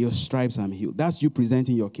 by your stripes I'm healed. That's you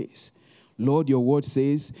presenting your case. Lord, your word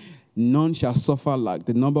says, none shall suffer lack.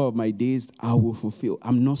 The number of my days I will fulfill.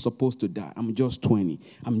 I'm not supposed to die. I'm just 20.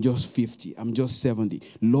 I'm just 50. I'm just 70.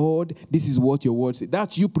 Lord, this is what your word says.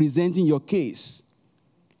 That's you presenting your case.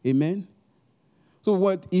 Amen? So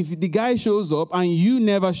what if the guy shows up and you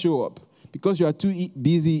never show up because you are too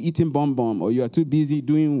busy eating bomb or you are too busy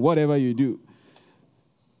doing whatever you do?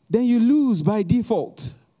 Then you lose by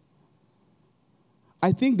default.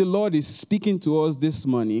 I think the Lord is speaking to us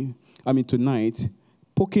tonight,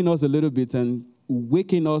 poking us a little bit and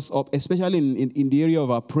waking us up, especially in the area of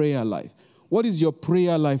our prayer life. What is your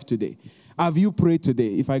prayer life today? Have you prayed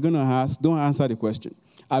today? If I'm going to ask, don't answer the question.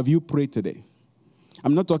 Have you prayed today?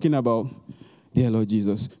 I'm not talking about, dear Lord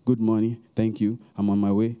Jesus, good morning, thank you, I'm on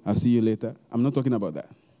my way, I'll see you later. I'm not talking about that.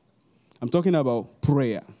 I'm talking about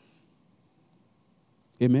prayer.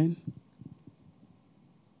 Amen?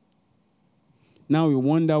 Now we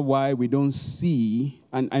wonder why we don't see,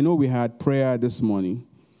 and I know we had prayer this morning.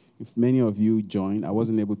 If many of you joined, I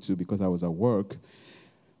wasn't able to because I was at work.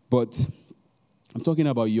 But I'm talking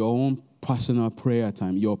about your own personal prayer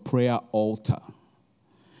time, your prayer altar.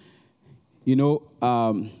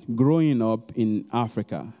 Growing up in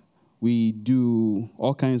Africa, we do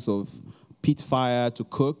all kinds of pit fire to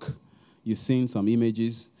cook. You've seen some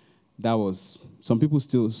images.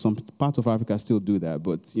 Some part of Africa still do that,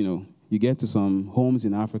 but, you get to some homes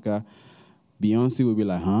in Africa, Beyonce will be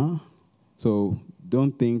like, huh? So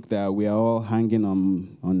don't think that we are all hanging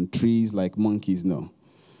on trees like monkeys, no.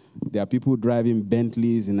 There are people driving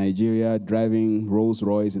Bentleys in Nigeria, driving Rolls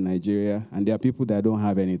Royce in Nigeria, and there are people that don't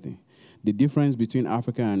have anything. The difference between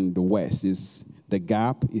Africa and the West is the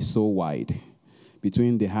gap is so wide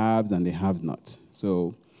between the haves and the have-not.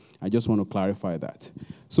 So I just want to clarify that.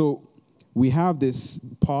 So we have this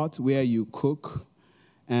part where you cook,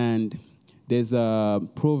 and there's a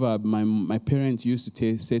proverb my parents used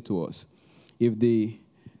to say to us. If the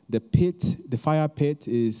fire pit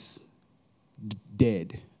is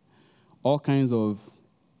dead, all kinds of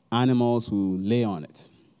animals will lay on it.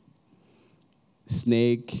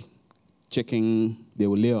 Snake, chicken, they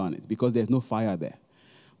will lay on it because there's no fire there.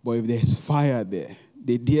 But if there's fire there,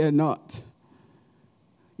 they dare not.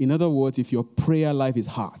 In other words, if your prayer life is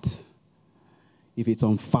hot, if it's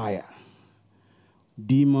on fire,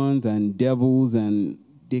 demons and devils and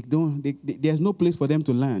there's no place for them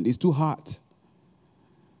to land. It's too hot.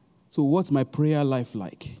 So what's my prayer life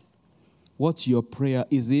like? What's your prayer?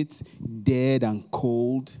 Is it dead and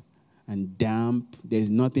cold and damp? There's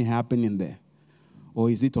nothing happening there. or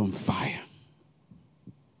is it on fire?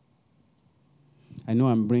 I know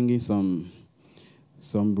I'm bringing some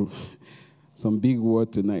big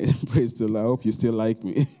word tonight. Praise the Lord. I hope you still like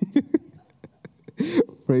me.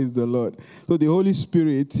 Praise the Lord. So the Holy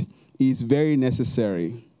Spirit is very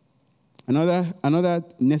necessary. Another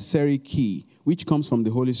necessary key, which comes from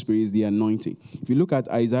the Holy Spirit, is the anointing. If you look at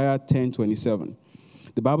Isaiah 10:27,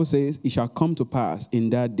 the Bible says, "It shall come to pass in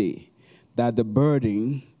that day that the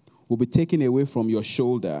burden will be taken away from your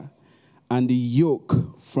shoulder and the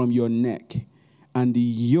yoke from your neck, and the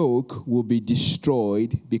yoke will be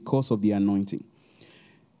destroyed because of the anointing."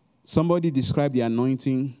 Somebody described the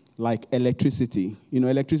anointing like electricity. You know,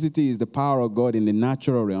 electricity is the power of God in the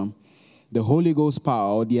natural realm. The Holy Ghost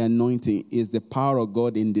power, or the anointing, is the power of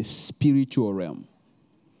God in the spiritual realm.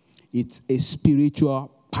 It's a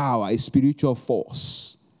spiritual power, a spiritual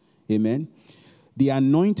force. Amen. The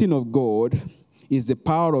anointing of God is the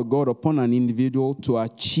power of God upon an individual to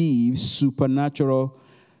achieve supernatural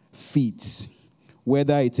feats,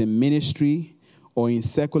 whether it's in ministry or in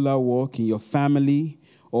secular work, in your family,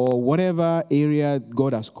 or whatever area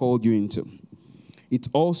God has called you into. It's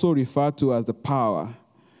also referred to as the power,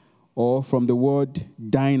 or from the word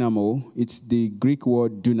dynamo, it's the Greek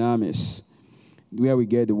word dunamis, where we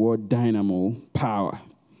get the word dynamo, power,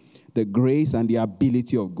 the grace and the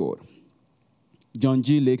ability of God. John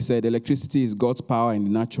G. Lake said electricity is God's power in the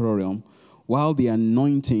natural realm, while the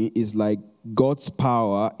anointing is like God's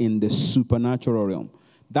power in the supernatural realm.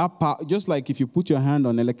 That power, just like if you put your hand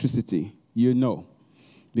on electricity, you know,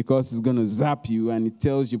 because it's going to zap you and it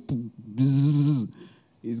tells you,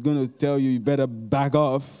 it's going to tell you better back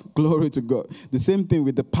off. Glory to God. The same thing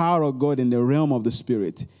with the power of God in the realm of the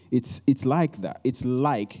Spirit. It's like that. It's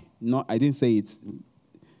like, not, I didn't say it's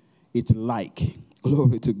like.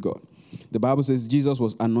 Glory to God. The Bible says Jesus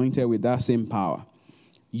was anointed with that same power.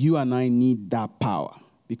 You and I need that power.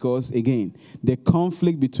 Because, again, the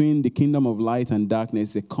conflict between the kingdom of light and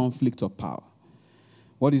darkness is a conflict of power.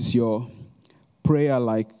 What is your prayer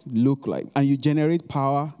look like? And you generate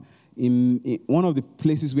power in one of the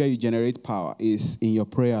places where you generate power is in your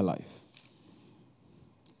prayer life.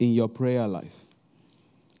 In your prayer life.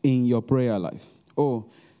 In your prayer life. Oh,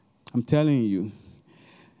 I'm telling you,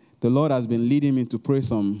 the Lord has been leading me to pray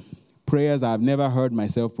some prayers I've never heard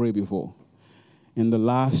myself pray before in the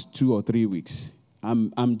last 2 or 3 weeks.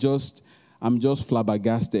 I'm just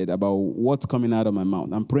flabbergasted about what's coming out of my mouth.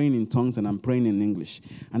 I'm praying in tongues and I'm praying in English.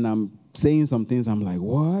 And I'm saying some things. I'm like,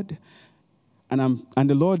 what? And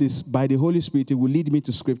the Lord is, by the Holy Spirit, He will lead me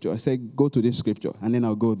to Scripture. I said, go to this Scripture, and then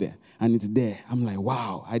I'll go there. And it's there. I'm like,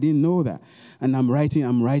 wow, I didn't know that. And I'm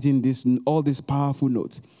writing this, all these powerful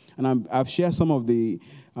notes. And I've shared some of the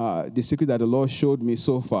secret that the Lord showed me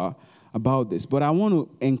so far about this. But I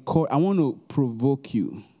want to provoke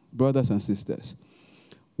you, brothers and sisters.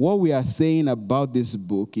 What we are saying about this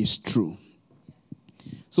book is true.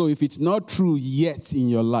 So if it's not true yet in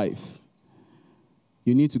your life,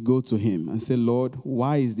 you need to go to Him and say, Lord,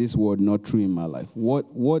 why is this word not true in my life? What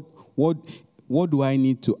do I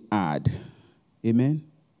need to add? Amen?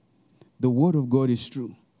 The word of God is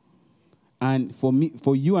true. And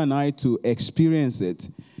for you and I to experience it,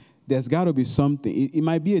 there's got to be something. It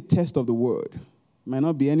might be a test of the word. It might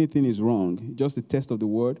not be anything is wrong. Just a test of the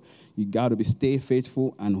word. You got to stay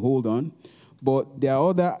faithful and hold on. But there are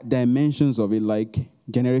other dimensions of it, like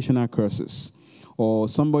generational curses, or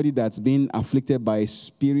somebody that's been afflicted by a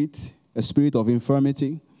spirit of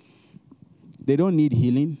infirmity. They don't need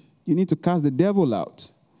healing. You need to cast the devil out.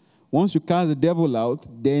 Once you cast the devil out,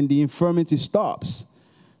 then the infirmity stops.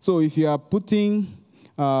 So if you are putting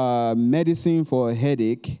medicine for a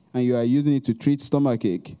headache and you are using it to treat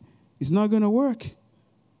stomachache, it's not going to work.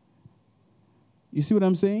 You see what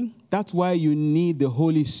I'm saying? That's why you need the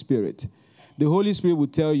Holy Spirit. The Holy Spirit will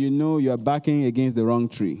tell you, no, you are backing against the wrong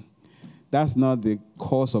tree. That's not the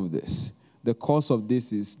cause of this. The cause of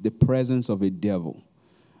this is the presence of a devil.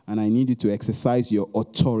 And I need you to exercise your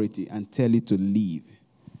authority and tell it to leave.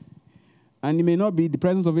 And it may not be the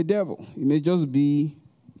presence of a devil. It may just be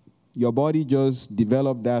your body just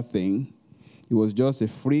developed that thing. It was just a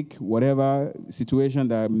freak, whatever situation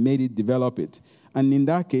that made it develop it. And in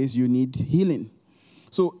that case, you need healing.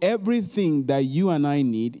 So everything that you and I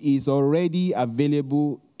need is already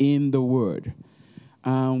available in the Word.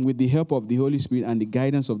 And with the help of the Holy Spirit and the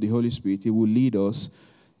guidance of the Holy Spirit, it will lead us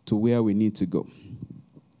to where we need to go.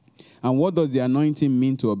 And what does the anointing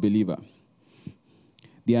mean to a believer?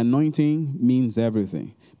 The anointing means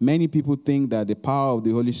everything. Many people think that the power of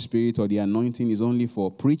the Holy Spirit or the anointing is only for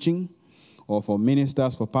preaching or for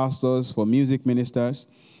ministers, for pastors, for music ministers,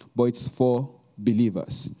 but it's for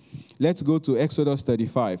believers. Let's go to Exodus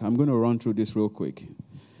 35. I'm going to run through this real quick.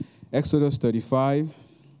 Exodus 35.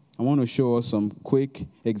 I want to show us some quick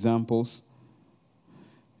examples.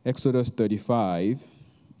 Exodus 35.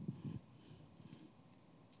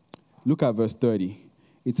 Look at verse 30.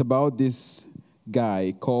 It's about this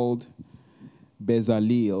guy called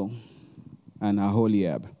Bezalel and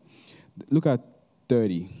Aholiab. Look at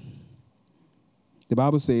 30. The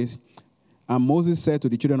Bible says, and Moses said to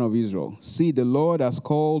the children of Israel, see, the Lord has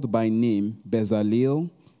called by name Bezalel,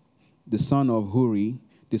 the son of Huri,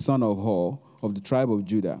 the son of Hur, of the tribe of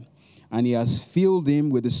Judah. And he has filled him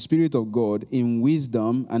with the Spirit of God in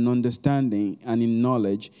wisdom and understanding and in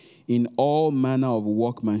knowledge, in all manner of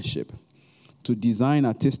workmanship, to design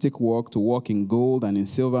artistic work, to work in gold and in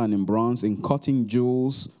silver and in bronze, in cutting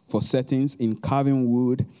jewels for settings, in carving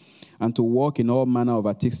wood, and to work in all manner of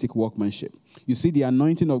artistic workmanship. You see the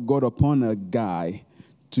anointing of God upon a guy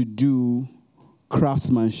to do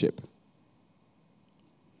craftsmanship.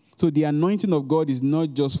 So the anointing of God is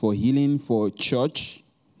not just for healing, for church,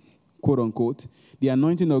 quote unquote. The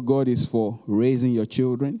anointing of God is for raising your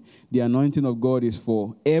children. The anointing of God is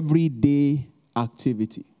for everyday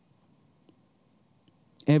activity.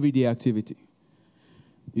 Everyday activity.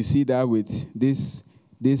 You see that with this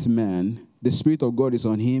man, the Spirit of God is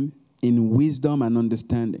on him in wisdom and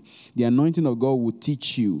understanding. The anointing of God will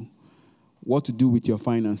teach you what to do with your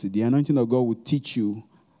finances. The anointing of God will teach you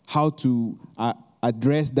how to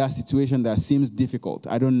address that situation that seems difficult.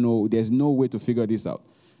 I don't know. There's no way to figure this out.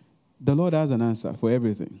 The Lord has an answer for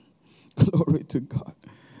everything. Glory to God.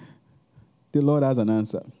 The Lord has an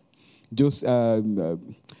answer. Just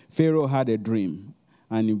Pharaoh had a dream,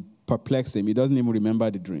 and it perplexed him. He doesn't even remember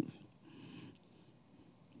the dream.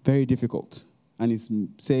 Very difficult. And he's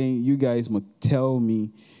saying, you guys must tell me,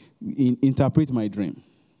 interpret my dream.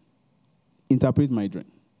 Interpret my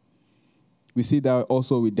dream. We see that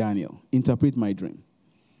also with Daniel. Interpret my dream.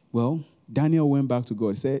 Well, Daniel went back to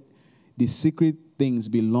God, said, the secret things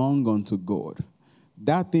belong unto God.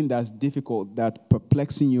 That thing that's difficult, that's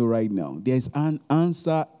perplexing you right now, there's an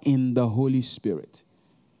answer in the Holy Spirit.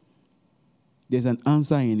 There's an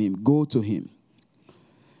answer in him. Go to him.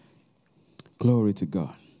 Glory to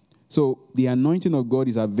God. So the anointing of God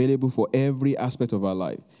is available for every aspect of our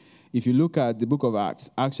life. If you look at the book of Acts,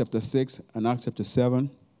 Acts chapter 6 and Acts chapter 7,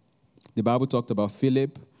 the Bible talked about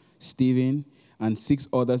Philip, Stephen, and 6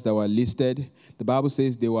 others that were listed. The Bible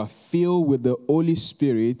says they were filled with the Holy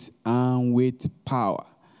Spirit and with power.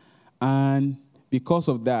 And because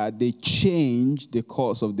of that, they changed the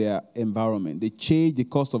course of their environment. They changed the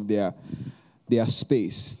course of their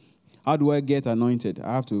space. How do I get anointed?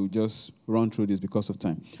 I have to just run through this because of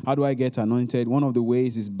time. How do I get anointed? One of the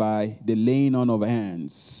ways is by the laying on of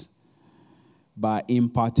hands, by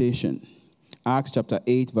impartation. Acts chapter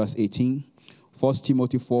 8, verse 18. 1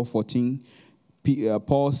 Timothy 4:14.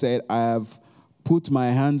 Paul said, I have put my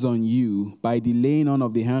hands on you by the laying on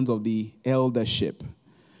of the hands of the eldership.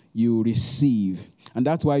 You receive. And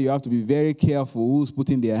that's why you have to be very careful who's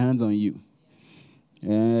putting their hands on you.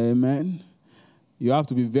 Amen. You have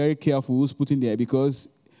to be very careful who's putting there, because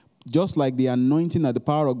just like the anointing and the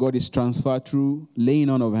power of God is transferred through laying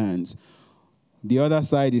on of hands, the other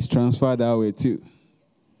side is transferred that way too.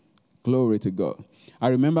 Glory to God. I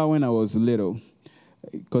remember when I was little,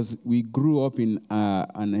 because we grew up in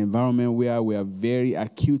an environment where we are very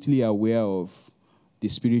acutely aware of the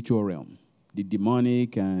spiritual realm, the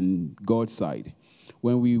demonic and God's side.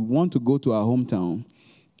 When we want to go to our hometown,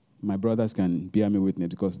 my brothers can bear me witness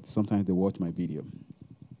because sometimes they watch my video.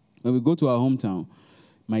 When we go to our hometown,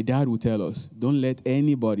 my dad will tell us, don't let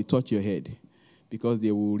anybody touch your head because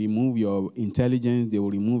they will remove your intelligence, they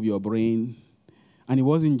will remove your brain. And he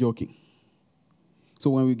wasn't joking.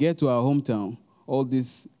 So when we get to our hometown, all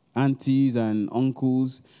these aunties and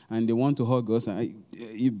uncles, and they want to hug us, and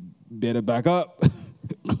you better back up.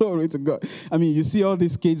 Glory to God. I mean, you see all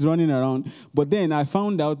these kids running around. But then I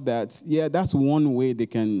found out that, yeah, that's one way they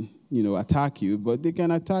can, attack you. But they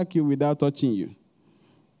can attack you without touching you.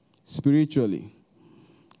 Spiritually.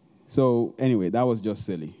 So anyway, that was just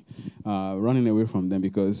silly. Running away from them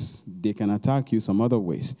because they can attack you some other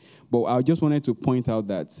ways. But I just wanted to point out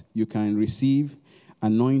that you can receive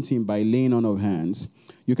anointing by laying on of hands.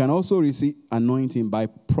 You can also receive anointing by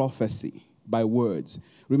prophecy, by words.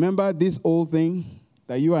 Remember this old thing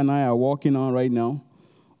that you and I are walking on right now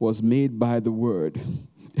was made by the word.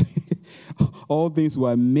 All things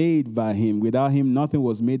were made by him. Without him, nothing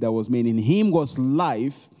was made that was made. In him was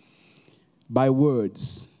life by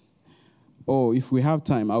words. Oh, if we have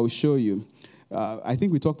time, I will show you. I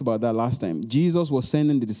think we talked about that last time. Jesus was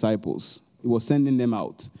sending the disciples. He was sending them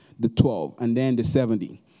out, the 12, and then the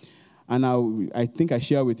 70. And I think I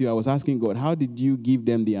shared with you, I was asking God, how did you give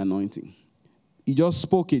them the anointing? He just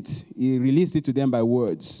spoke it. He released it to them by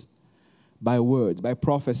words. By words, by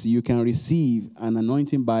prophecy. You can receive an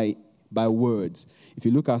anointing by words. If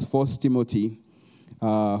you look at 1 Timothy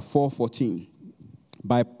 4:14,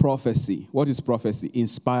 by prophecy. What is prophecy?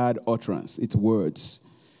 Inspired utterance. It's words.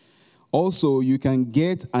 Also, you can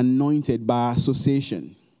get anointed by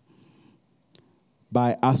association.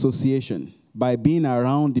 By association. By being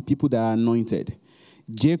around the people that are anointed.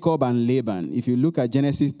 Jacob and Laban. If you look at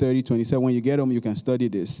Genesis 30:27, when you get home, you can study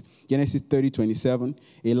this. Genesis 30:27,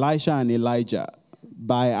 Elisha and Elijah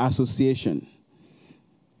by association.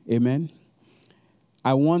 Amen.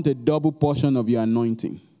 I want a double portion of your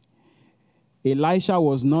anointing. Elisha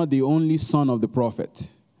was not the only son of the prophet,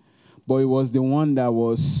 but he was the one that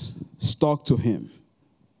was stuck to him.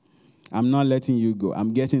 I'm not letting you go.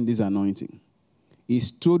 I'm getting this anointing. He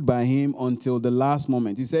stood by him until the last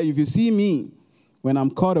moment. He said, if you see me when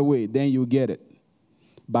I'm caught away, then you get it.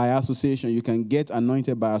 By association, you can get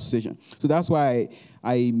anointed by association. So that's why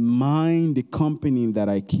I mind the company that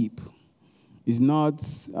I keep. It's not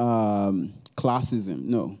classism,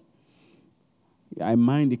 no. I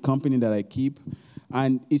mind the company that I keep.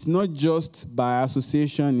 And it's not just by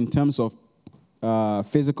association in terms of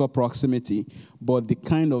physical proximity, but the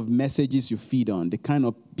kind of messages you feed on, the kind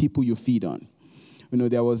of people you feed on. You know,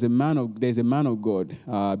 there's a man of God,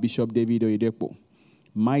 Bishop David Oyedepo,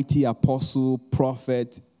 mighty apostle,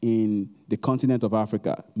 prophet in the continent of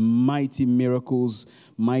Africa, mighty miracles,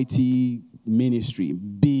 mighty ministry,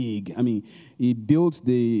 big. I mean, he built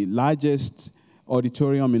the largest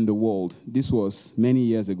auditorium in the world. This was many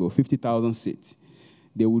years ago, 50,000 seats.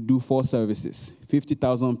 They would do 4 services.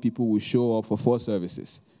 50,000 people would show up for 4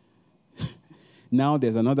 services. Now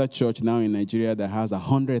there's another church now in Nigeria that has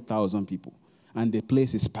 100,000 people, and the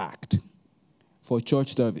place is packed for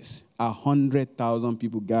church service. 100,000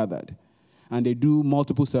 people gathered, and they do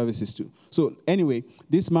multiple services too. So anyway,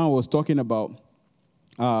 this man was talking about,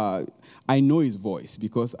 I know his voice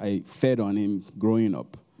because I fed on him growing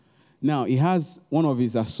up. Now, he has one of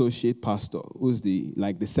his associate pastor, who's the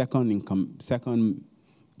second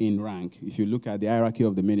in rank, if you look at the hierarchy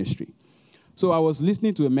of the ministry. So I was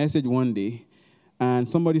listening to a message one day, and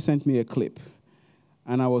somebody sent me a clip,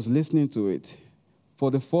 and I was listening to it. For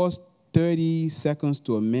the first 30 seconds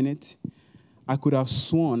to a minute, I could have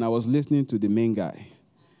sworn I was listening to the main guy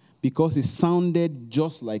because it sounded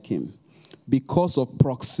just like him. Because of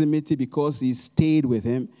proximity, because he stayed with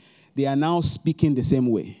him, they are now speaking the same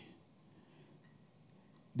way.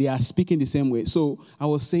 They are speaking the same way. So I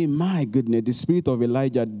was saying, my goodness, the spirit of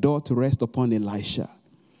Elijah doth rest upon Elisha.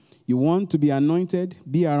 You want to be anointed?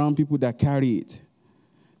 Be around people that carry it.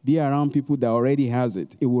 Be around people that already has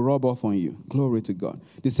it. It will rub off on you. Glory to God.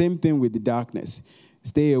 The same thing with the darkness.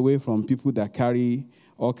 Stay away from people that carry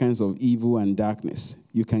all kinds of evil and darkness.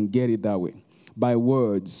 You can get it that way. By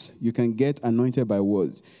words. You can get anointed by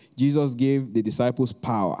words. Jesus gave the disciples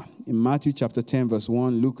power. In Matthew chapter 10, verse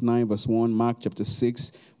 1, Luke 9, verse 1, Mark chapter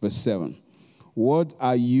 6, verse 7. Words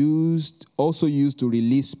are also used to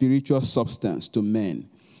release spiritual substance to men.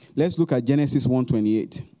 Let's look at Genesis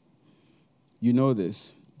 1:28. You know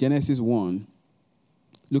this. Genesis 1.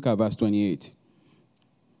 Look at verse 28.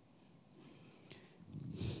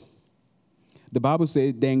 The Bible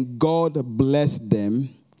says, then God blessed them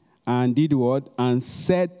and did what? And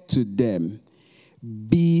said to them,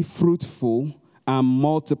 be fruitful and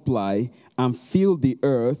multiply and fill the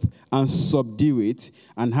earth and subdue it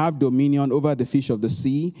and have dominion over the fish of the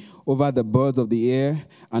sea, over the birds of the air,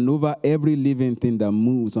 and over every living thing that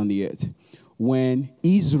moves on the earth. When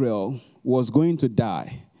Israel was going to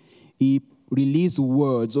die, he released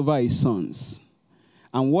words over his sons.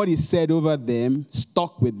 And what he said over them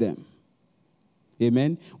stuck with them.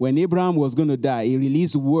 Amen. When Abraham was going to die, he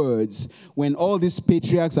released words. When all these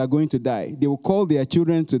patriarchs are going to die, they will call their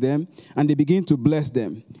children to them and they begin to bless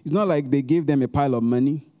them. It's not like they gave them a pile of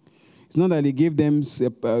money. It's not that they gave them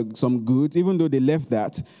some goods, even though they left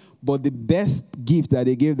that. But the best gift that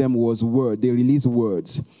they gave them was word. They released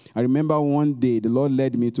words. I remember one day the Lord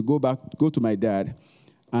led me to go to my dad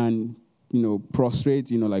and,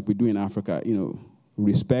 prostrate, like we do in Africa,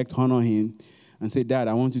 respect, honor him, and say, Dad,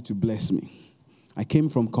 I want you to bless me. I came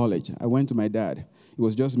from college. I went to my dad. It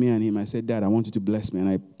was just me and him. I said, Dad, I want you to bless me.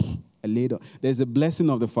 And I laid on. There's a blessing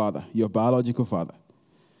of the father, your biological father.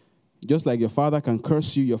 Just like your father can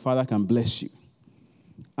curse you, your father can bless you.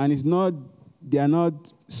 And they are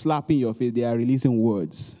not slapping your face. They are releasing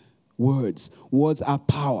words. Words. Words are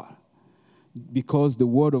power. Because the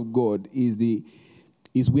word of God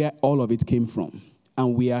is where all of it came from.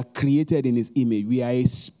 And we are created in his image. We are a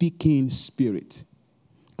speaking spirit.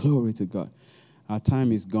 Glory to God. Our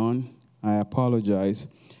time is gone. I apologize.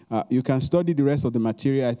 You can study the rest of the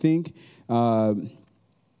material. I think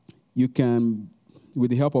you can, with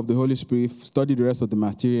the help of the Holy Spirit, study the rest of the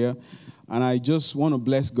material. And I just want to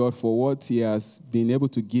bless God for what He has been able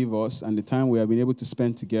to give us and the time we have been able to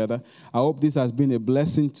spend together. I hope this has been a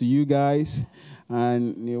blessing to you guys.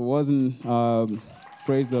 And it wasn't,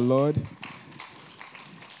 praise the Lord.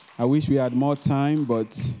 I wish we had more time,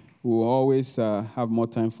 but we'll always have more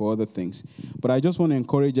time for other things. But I just want to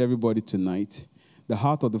encourage everybody tonight. The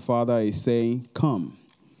heart of the Father is saying, come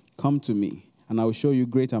to me, and I will show you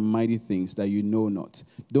great and mighty things that you know not.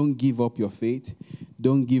 Don't give up your faith.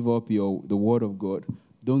 Don't give up the word of God.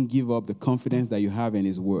 Don't give up the confidence that you have in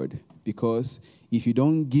His word. Because if you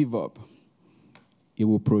don't give up, it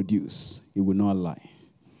will produce. It will not lie.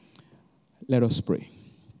 Let us pray.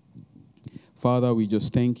 Father, we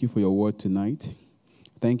just thank you for your word tonight.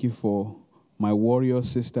 Thank you for my warrior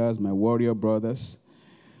sisters, my warrior brothers.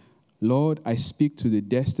 Lord, I speak to the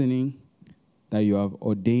destiny that you have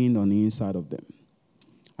ordained on the inside of them.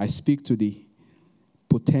 I speak to the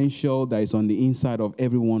potential that is on the inside of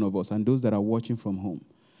every one of us and those that are watching from home.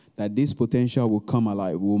 That this potential will come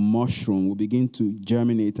alive, will mushroom, will begin to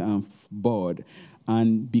germinate and bud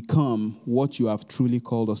and become what you have truly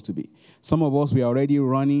called us to be. Some of us, we are already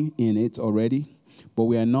running in it already, but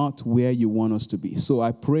we are not where you want us to be. So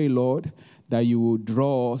I pray, Lord, that you will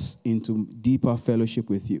draw us into deeper fellowship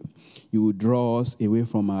with you. You will draw us away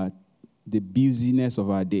from the busyness of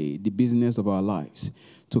our day, the business of our lives,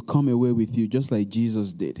 to come away with you just like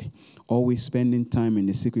Jesus did, always spending time in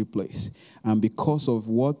the secret place. And because of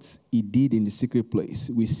what he did in the secret place,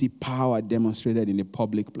 we see power demonstrated in the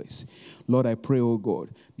public place. Lord, I pray, oh God,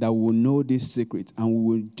 that we will know this secret and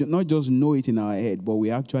we will not just know it in our head, but we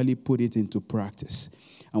actually put it into practice.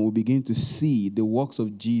 And we begin to see the works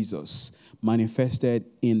of Jesus manifested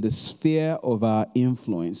in the sphere of our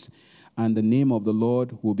influence, and the name of the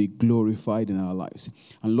Lord will be glorified in our lives.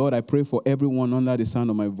 And Lord, I pray for everyone under the sound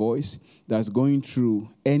of my voice that's going through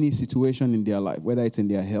any situation in their life, whether it's in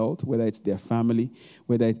their health, whether it's their family,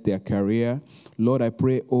 whether it's their career. Lord, I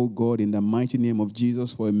pray, oh God, in the mighty name of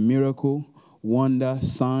Jesus, for a miracle, wonder,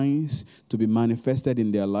 signs to be manifested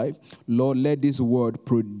in their life. Lord, let this word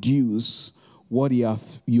produce what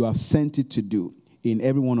you have sent it to do in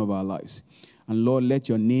every one of our lives. And Lord, let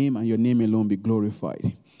your name and your name alone be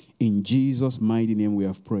glorified. In Jesus' mighty name we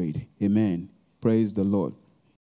have prayed. Amen. Praise the Lord.